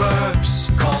Refurbs.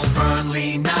 Call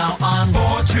Burnley now on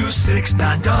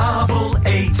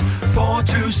 426-988.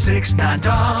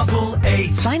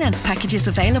 426-988. Finance packages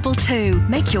available too.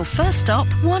 Make your first stop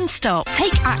One Stop.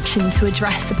 Take action to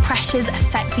address the pressures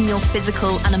affecting your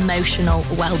physical and emotional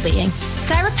well-being.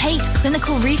 Sarah Pate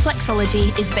Clinical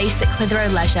Reflexology is based at Clitheroe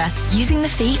Leisure. Using the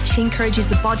feet, she encourages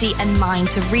the body and mind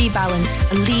to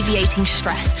rebalance, alleviating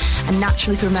stress and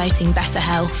naturally promoting better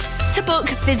health. To book,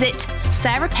 visit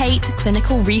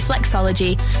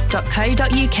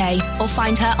sarahpatereflexology.co.uk or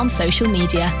find her on social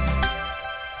media.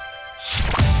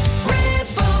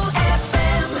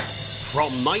 From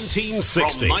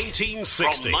 1960 to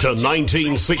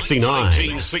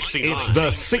 1969, it's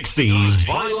the 60s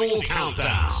Vinyl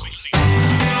Countdown.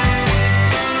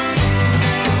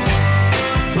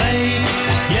 Late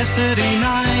yesterday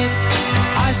night,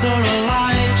 I saw a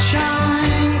light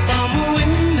shine from a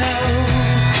window,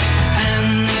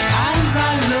 and as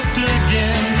I looked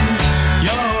again,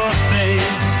 your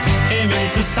face came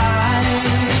into sight.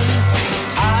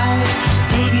 I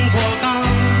couldn't walk on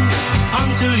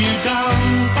until you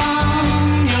gone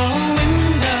from your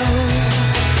window.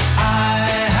 I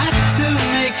had to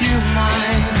make you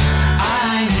mine.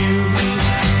 I knew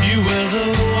you were the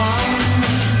one.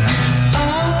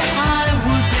 Oh, I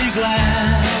would be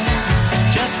glad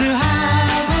just to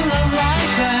have a love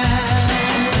like that.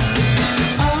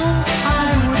 Oh, I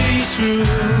would be true,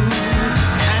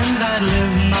 and I'd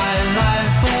live my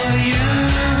life for you.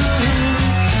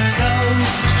 So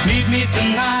meet me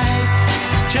tonight,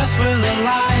 just where the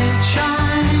light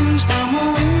shines from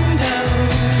a window,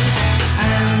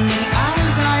 and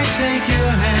as I take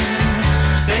your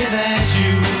hand, say that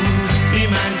you'll be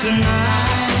mine tonight.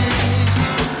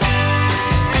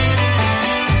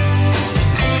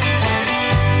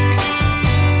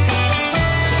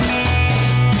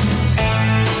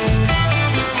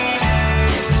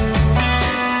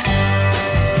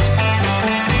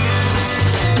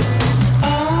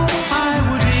 Oh, I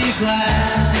would be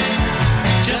glad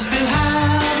just to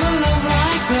have a love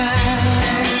like that.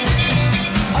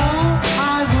 Oh,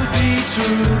 I would be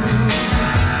true,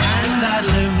 and I'd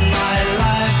live my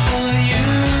life for you.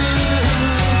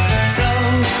 So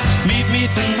meet me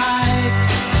tonight,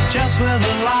 just where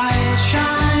the light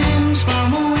shines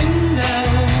from a window,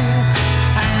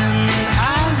 and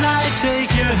as I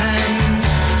take your hand,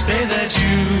 say that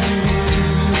you'll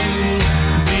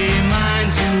be mine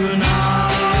tonight.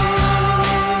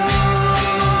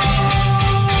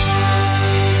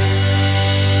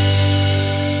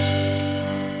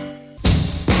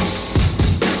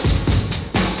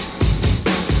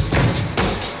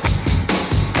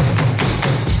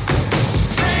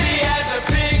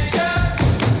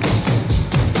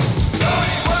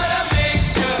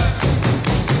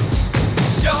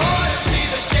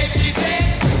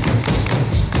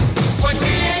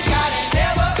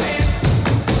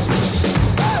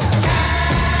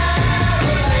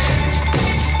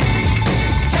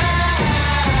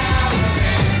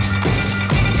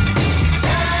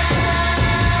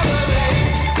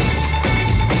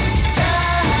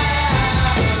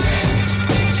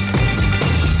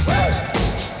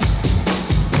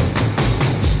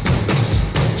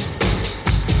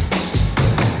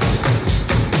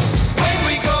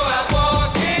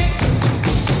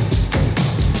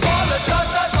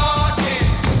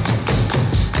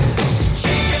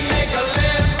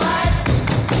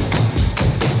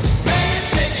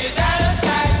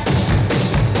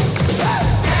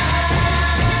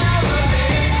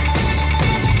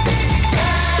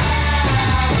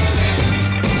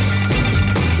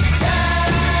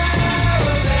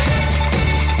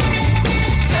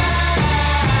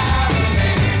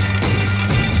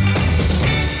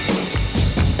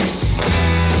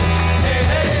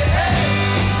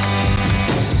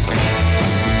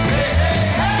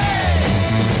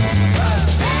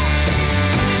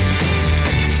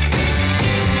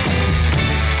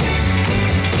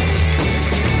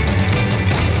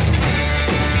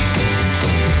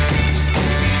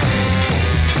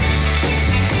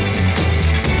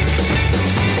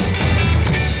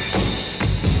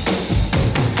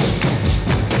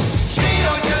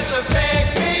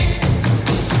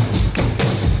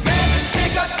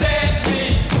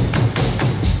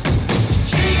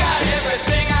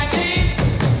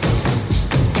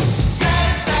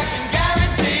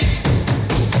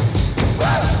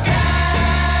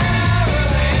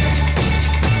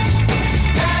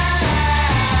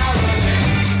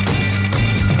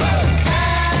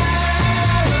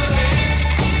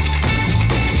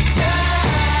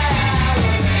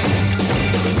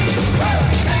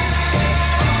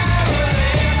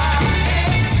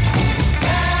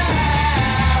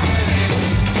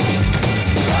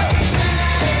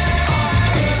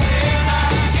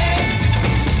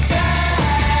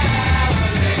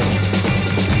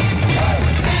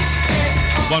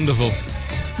 Wonderful.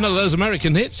 None of those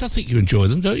American hits. I think you enjoy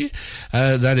them, don't you?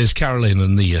 That is Carolyn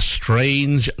and the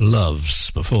Strange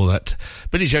Loves. Before that,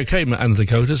 Billy Joe came and the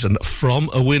Dakotas, and From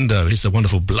a Window is the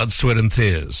wonderful Blood, Sweat and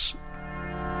Tears.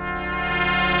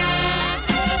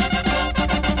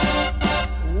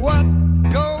 What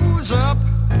goes up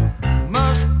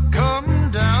must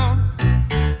come down.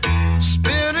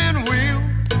 Spinning wheel,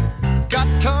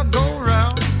 got to go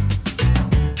round.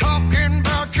 Talking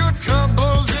about your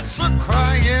troubles, it's a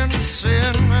crying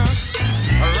sin.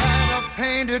 Ride a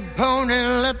painted pony,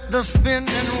 let the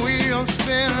spinning wheel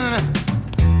spin.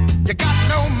 You got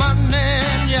no money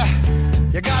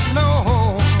and you got no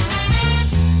home.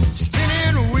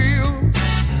 Spinning wheel,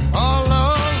 all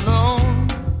alone.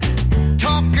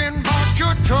 Talking about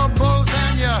your troubles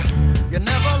and you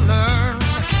never learn.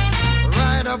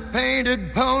 Ride a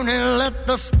painted pony, let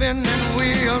the spinning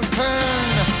wheel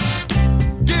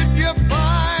turn. Did you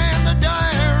find the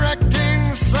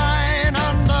directing sign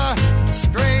on the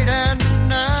straight and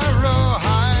narrow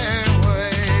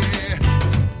highway?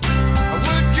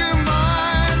 Would you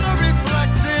mind the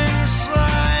reflecting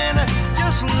sign?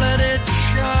 Just let it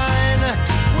shine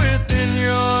within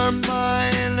your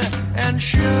mind and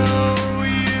show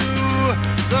you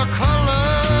the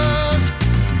colors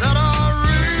that are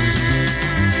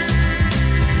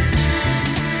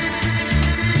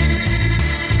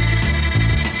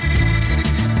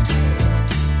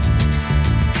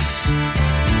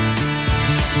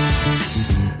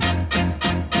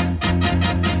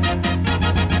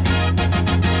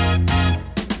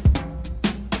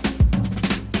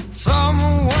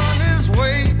someone is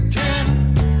waiting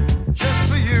just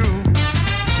for you.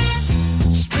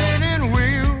 Spinning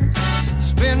wheel,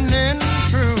 spinning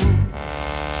true.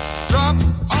 Drop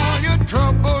all your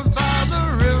troubles by the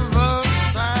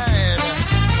riverside.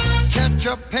 Catch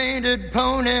a painted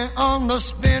pony on the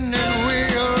spinning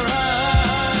wheel ride.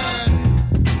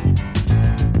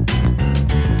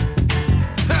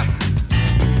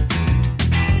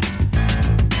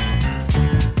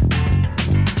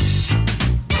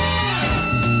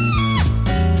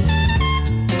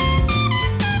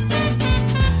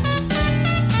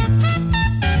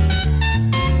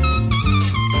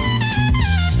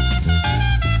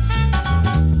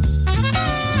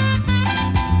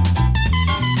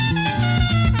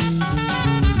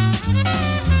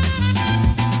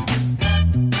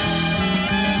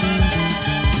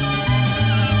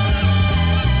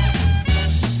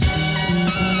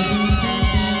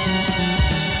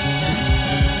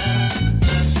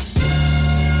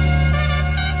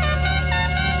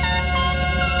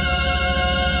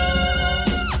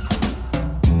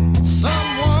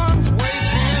 Someone's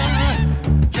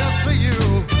waiting just for you.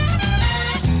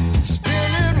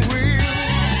 Spinning wheel,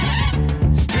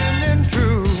 spinning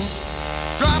true.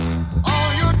 Drop all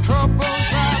your troubles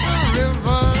by the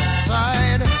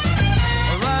riverside.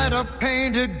 Ride a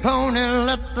painted pony,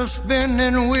 let the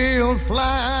spinning wheel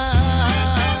fly.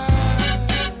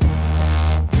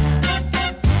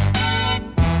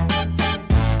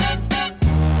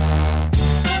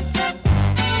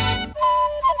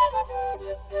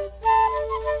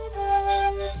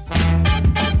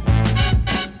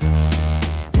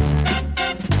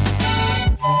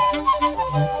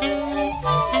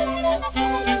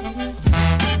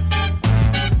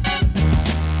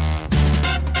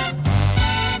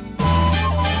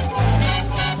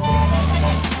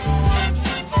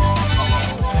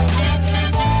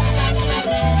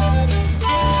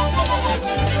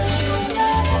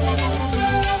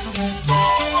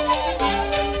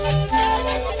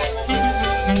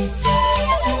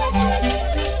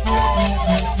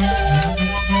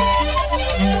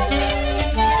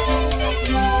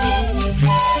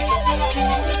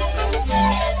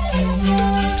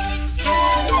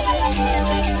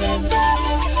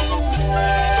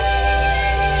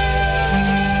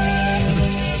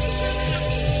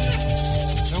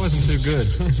 That wasn't too good.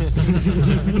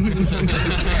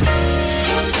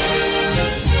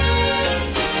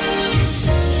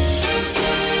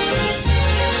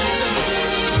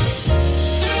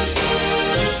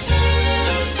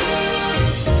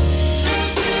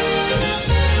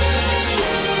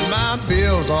 My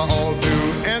bills are all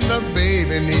due and the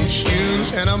baby needs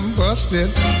shoes and I'm busted.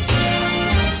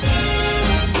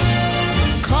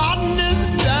 Cotton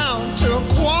is down to a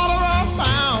quarter a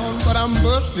pound, but I'm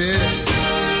busted.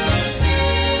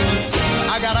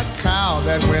 I got a cow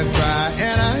that went dry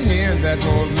and a hen that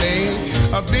won't lay.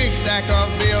 A big stack of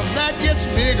bills that gets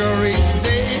bigger each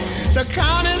day. The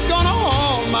county's gonna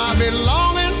haul my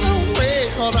belongings away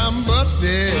 'cause I'm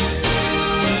busted.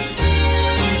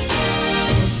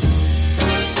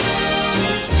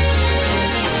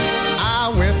 I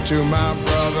went to my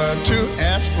brother to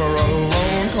ask her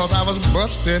alone, 'cause I was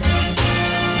busted.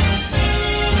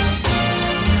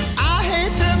 I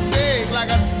hate to beg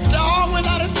like a dog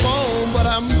without his bone, but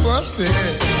I'm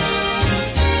busted.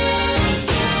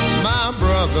 My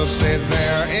brother said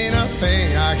there ain't a thing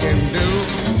I can do.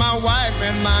 My wife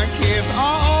and my kids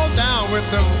are all down with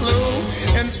the flu,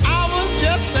 and I was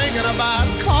just thinking about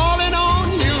calling on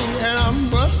you, and I'm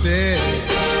busted.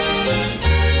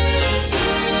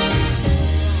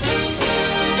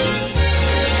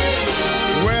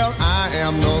 Well, I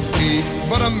am no thief,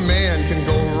 but a man can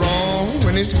go wrong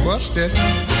when he's busted.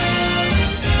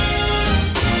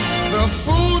 The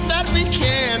food that we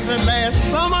canned last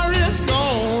summer is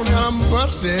gone, and I'm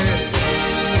busted.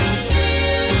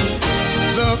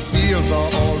 The fields are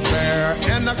all bare,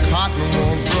 and the cotton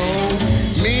won't grow.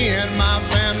 Me and my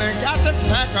family got to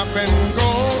pack up and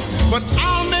go. But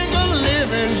I'll make a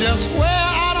living just where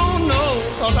I don't know,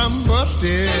 'cause I'm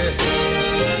busted.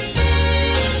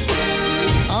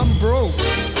 I'm broke.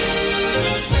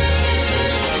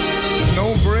 No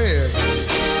bread.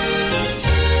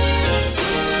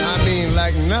 I mean,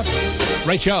 like nothing.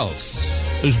 Ray Charles,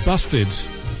 who's busted.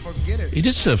 He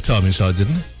did serve time inside,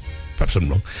 didn't he? Perhaps I'm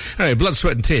wrong. Anyway, Blood,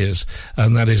 Sweat and Tears,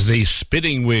 and that is the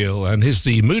Spinning Wheel, and here's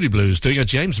the Moody Blues doing a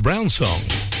James Brown song.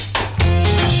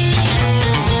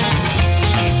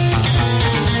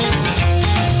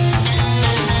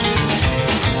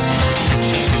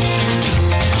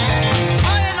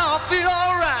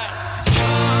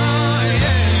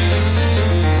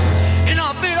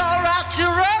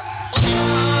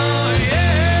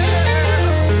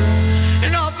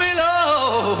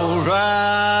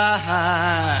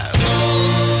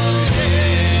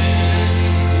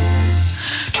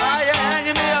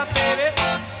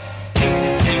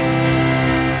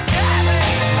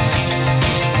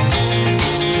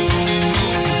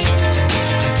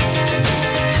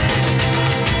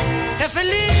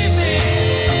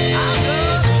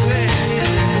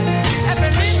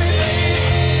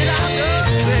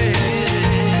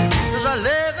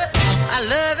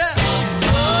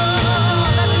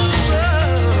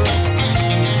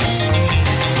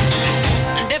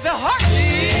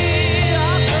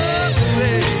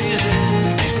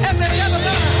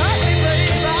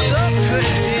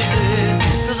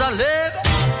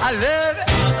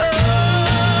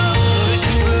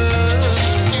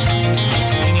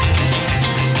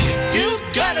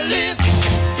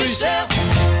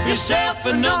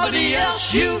 For nobody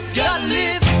else, you gotta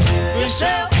live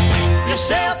yourself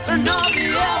for nobody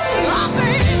else. Oh,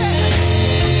 baby,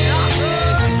 I'm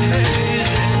going crazy.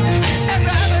 And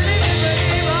I believe it,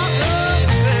 baby, I'm going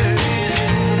crazy.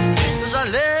 'Cause I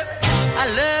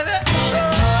love it,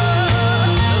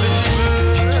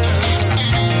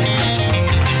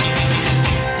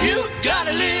 you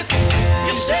gotta live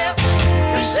yourself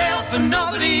for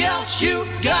nobody else. You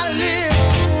gotta live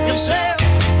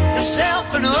yourself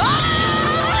for nobody.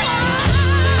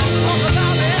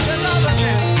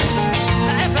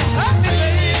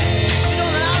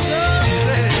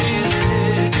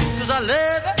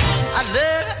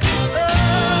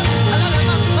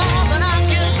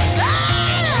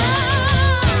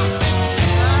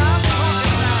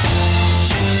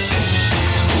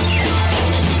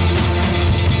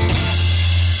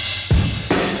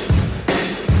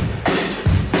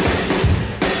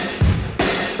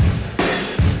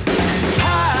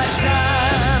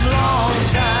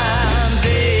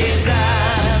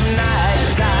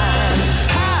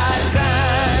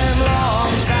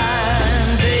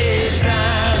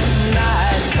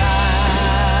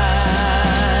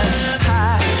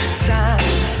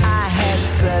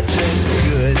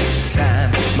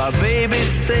 My baby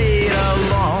stayed a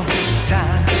long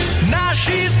time. Now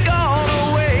she's gone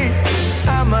away.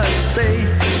 I must stay,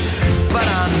 but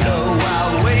I know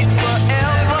I'll wait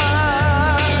forever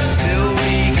till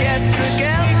we get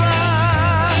together.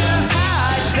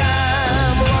 High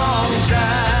time, long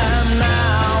time.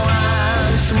 Now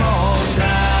I'm small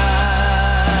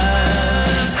time.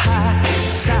 High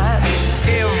time,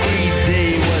 every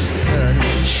day was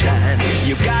sunshine.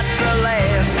 You got to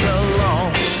last a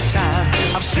long time.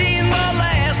 I've seen the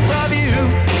last of you.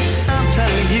 I'm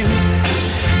telling you,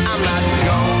 I'm not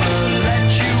gonna let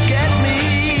you get me.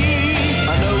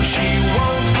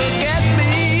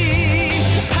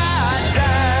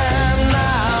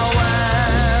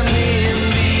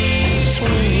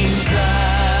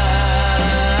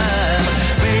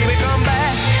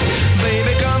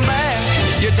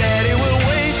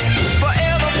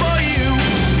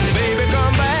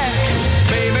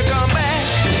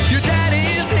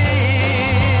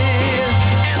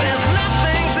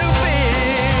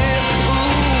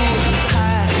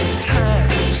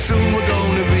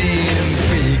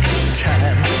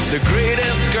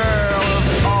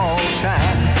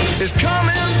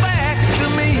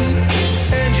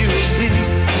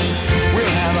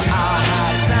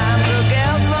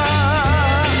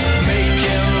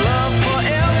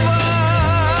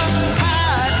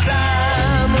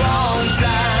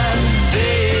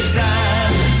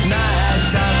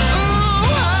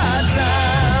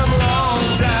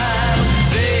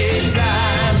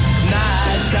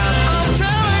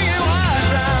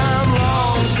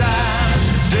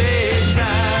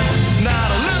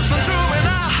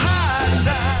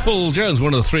 Phil Jones,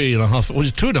 one of the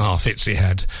 2.5 hits he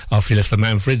had after he left the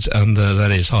Manfreds, and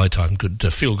that is High Time. Good,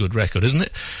 feel-good record, isn't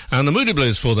it? And the Moody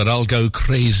Blues for that, I'll Go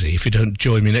Crazy. If you don't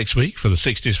join me next week for the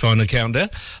 60s Final Countdown,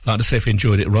 I'd like to say if you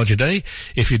enjoyed it, Roger Day.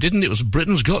 If you didn't, it was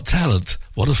Britain's Got Talent.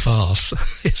 What a farce.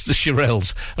 It's the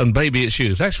Shirelles, and Baby It's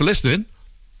You. Thanks for listening.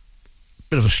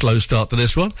 Bit of a slow start to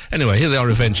this one. Anyway, here they are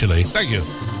eventually. Thank you.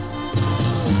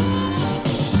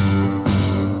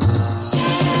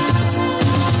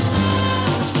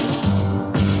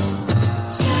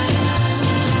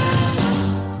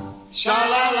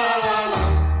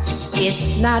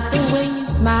 It's not the way you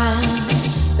smile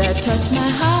that touch my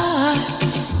heart.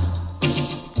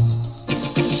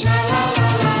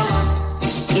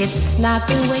 It's not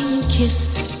the way you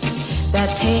kiss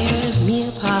that tears me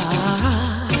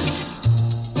apart.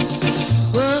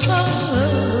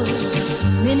 Whoa,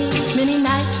 many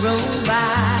nights roll by.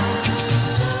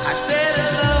 I sit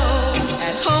alone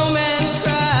at home and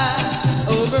cry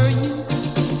over you.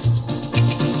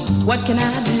 What can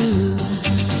I do?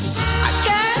 I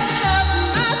can't help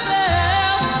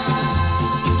myself.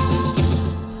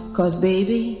 'Cause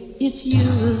baby, it's you.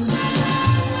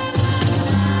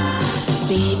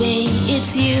 Baby,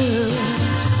 it's you.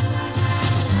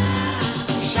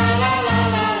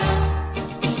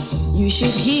 You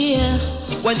should hear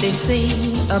what they say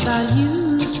about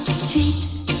you. Cheat,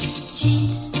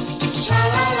 cheat.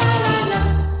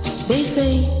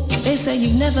 They say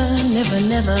you've never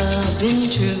been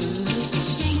true.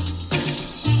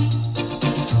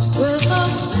 Well,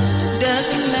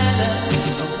 doesn't matter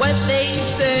what they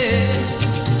say.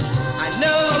 I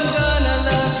know I'm gonna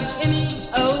love you any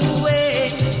old way.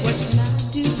 What can I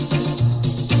do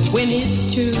when it's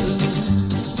true?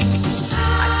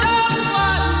 I don't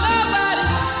want nobody.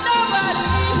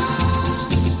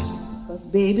 'Cause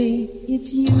baby,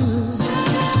 it's you.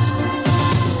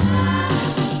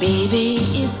 Baby,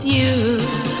 it's you.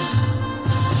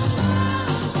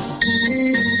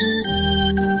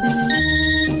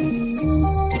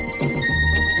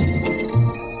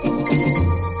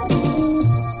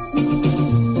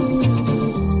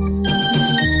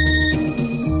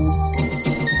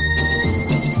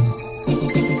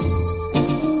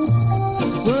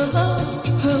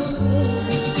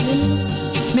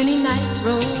 Many nights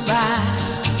roll by.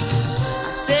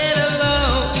 I sit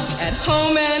alone at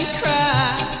home and cry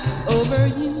over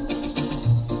you.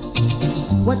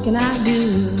 What can I do?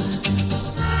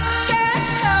 Can't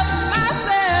help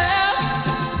myself.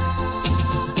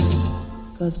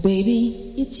 'Cause baby,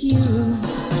 it's you.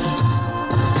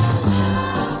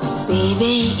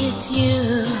 Baby, it's you.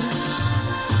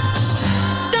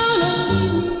 Don't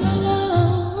leave me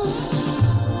alone.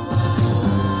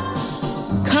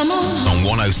 Come on. On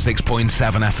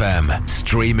 106.7 FM,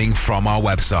 streaming from our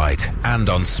website and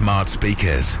on smart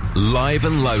speakers, live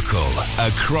and local,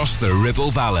 across the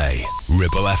Ribble Valley.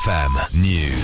 Ribble FM News.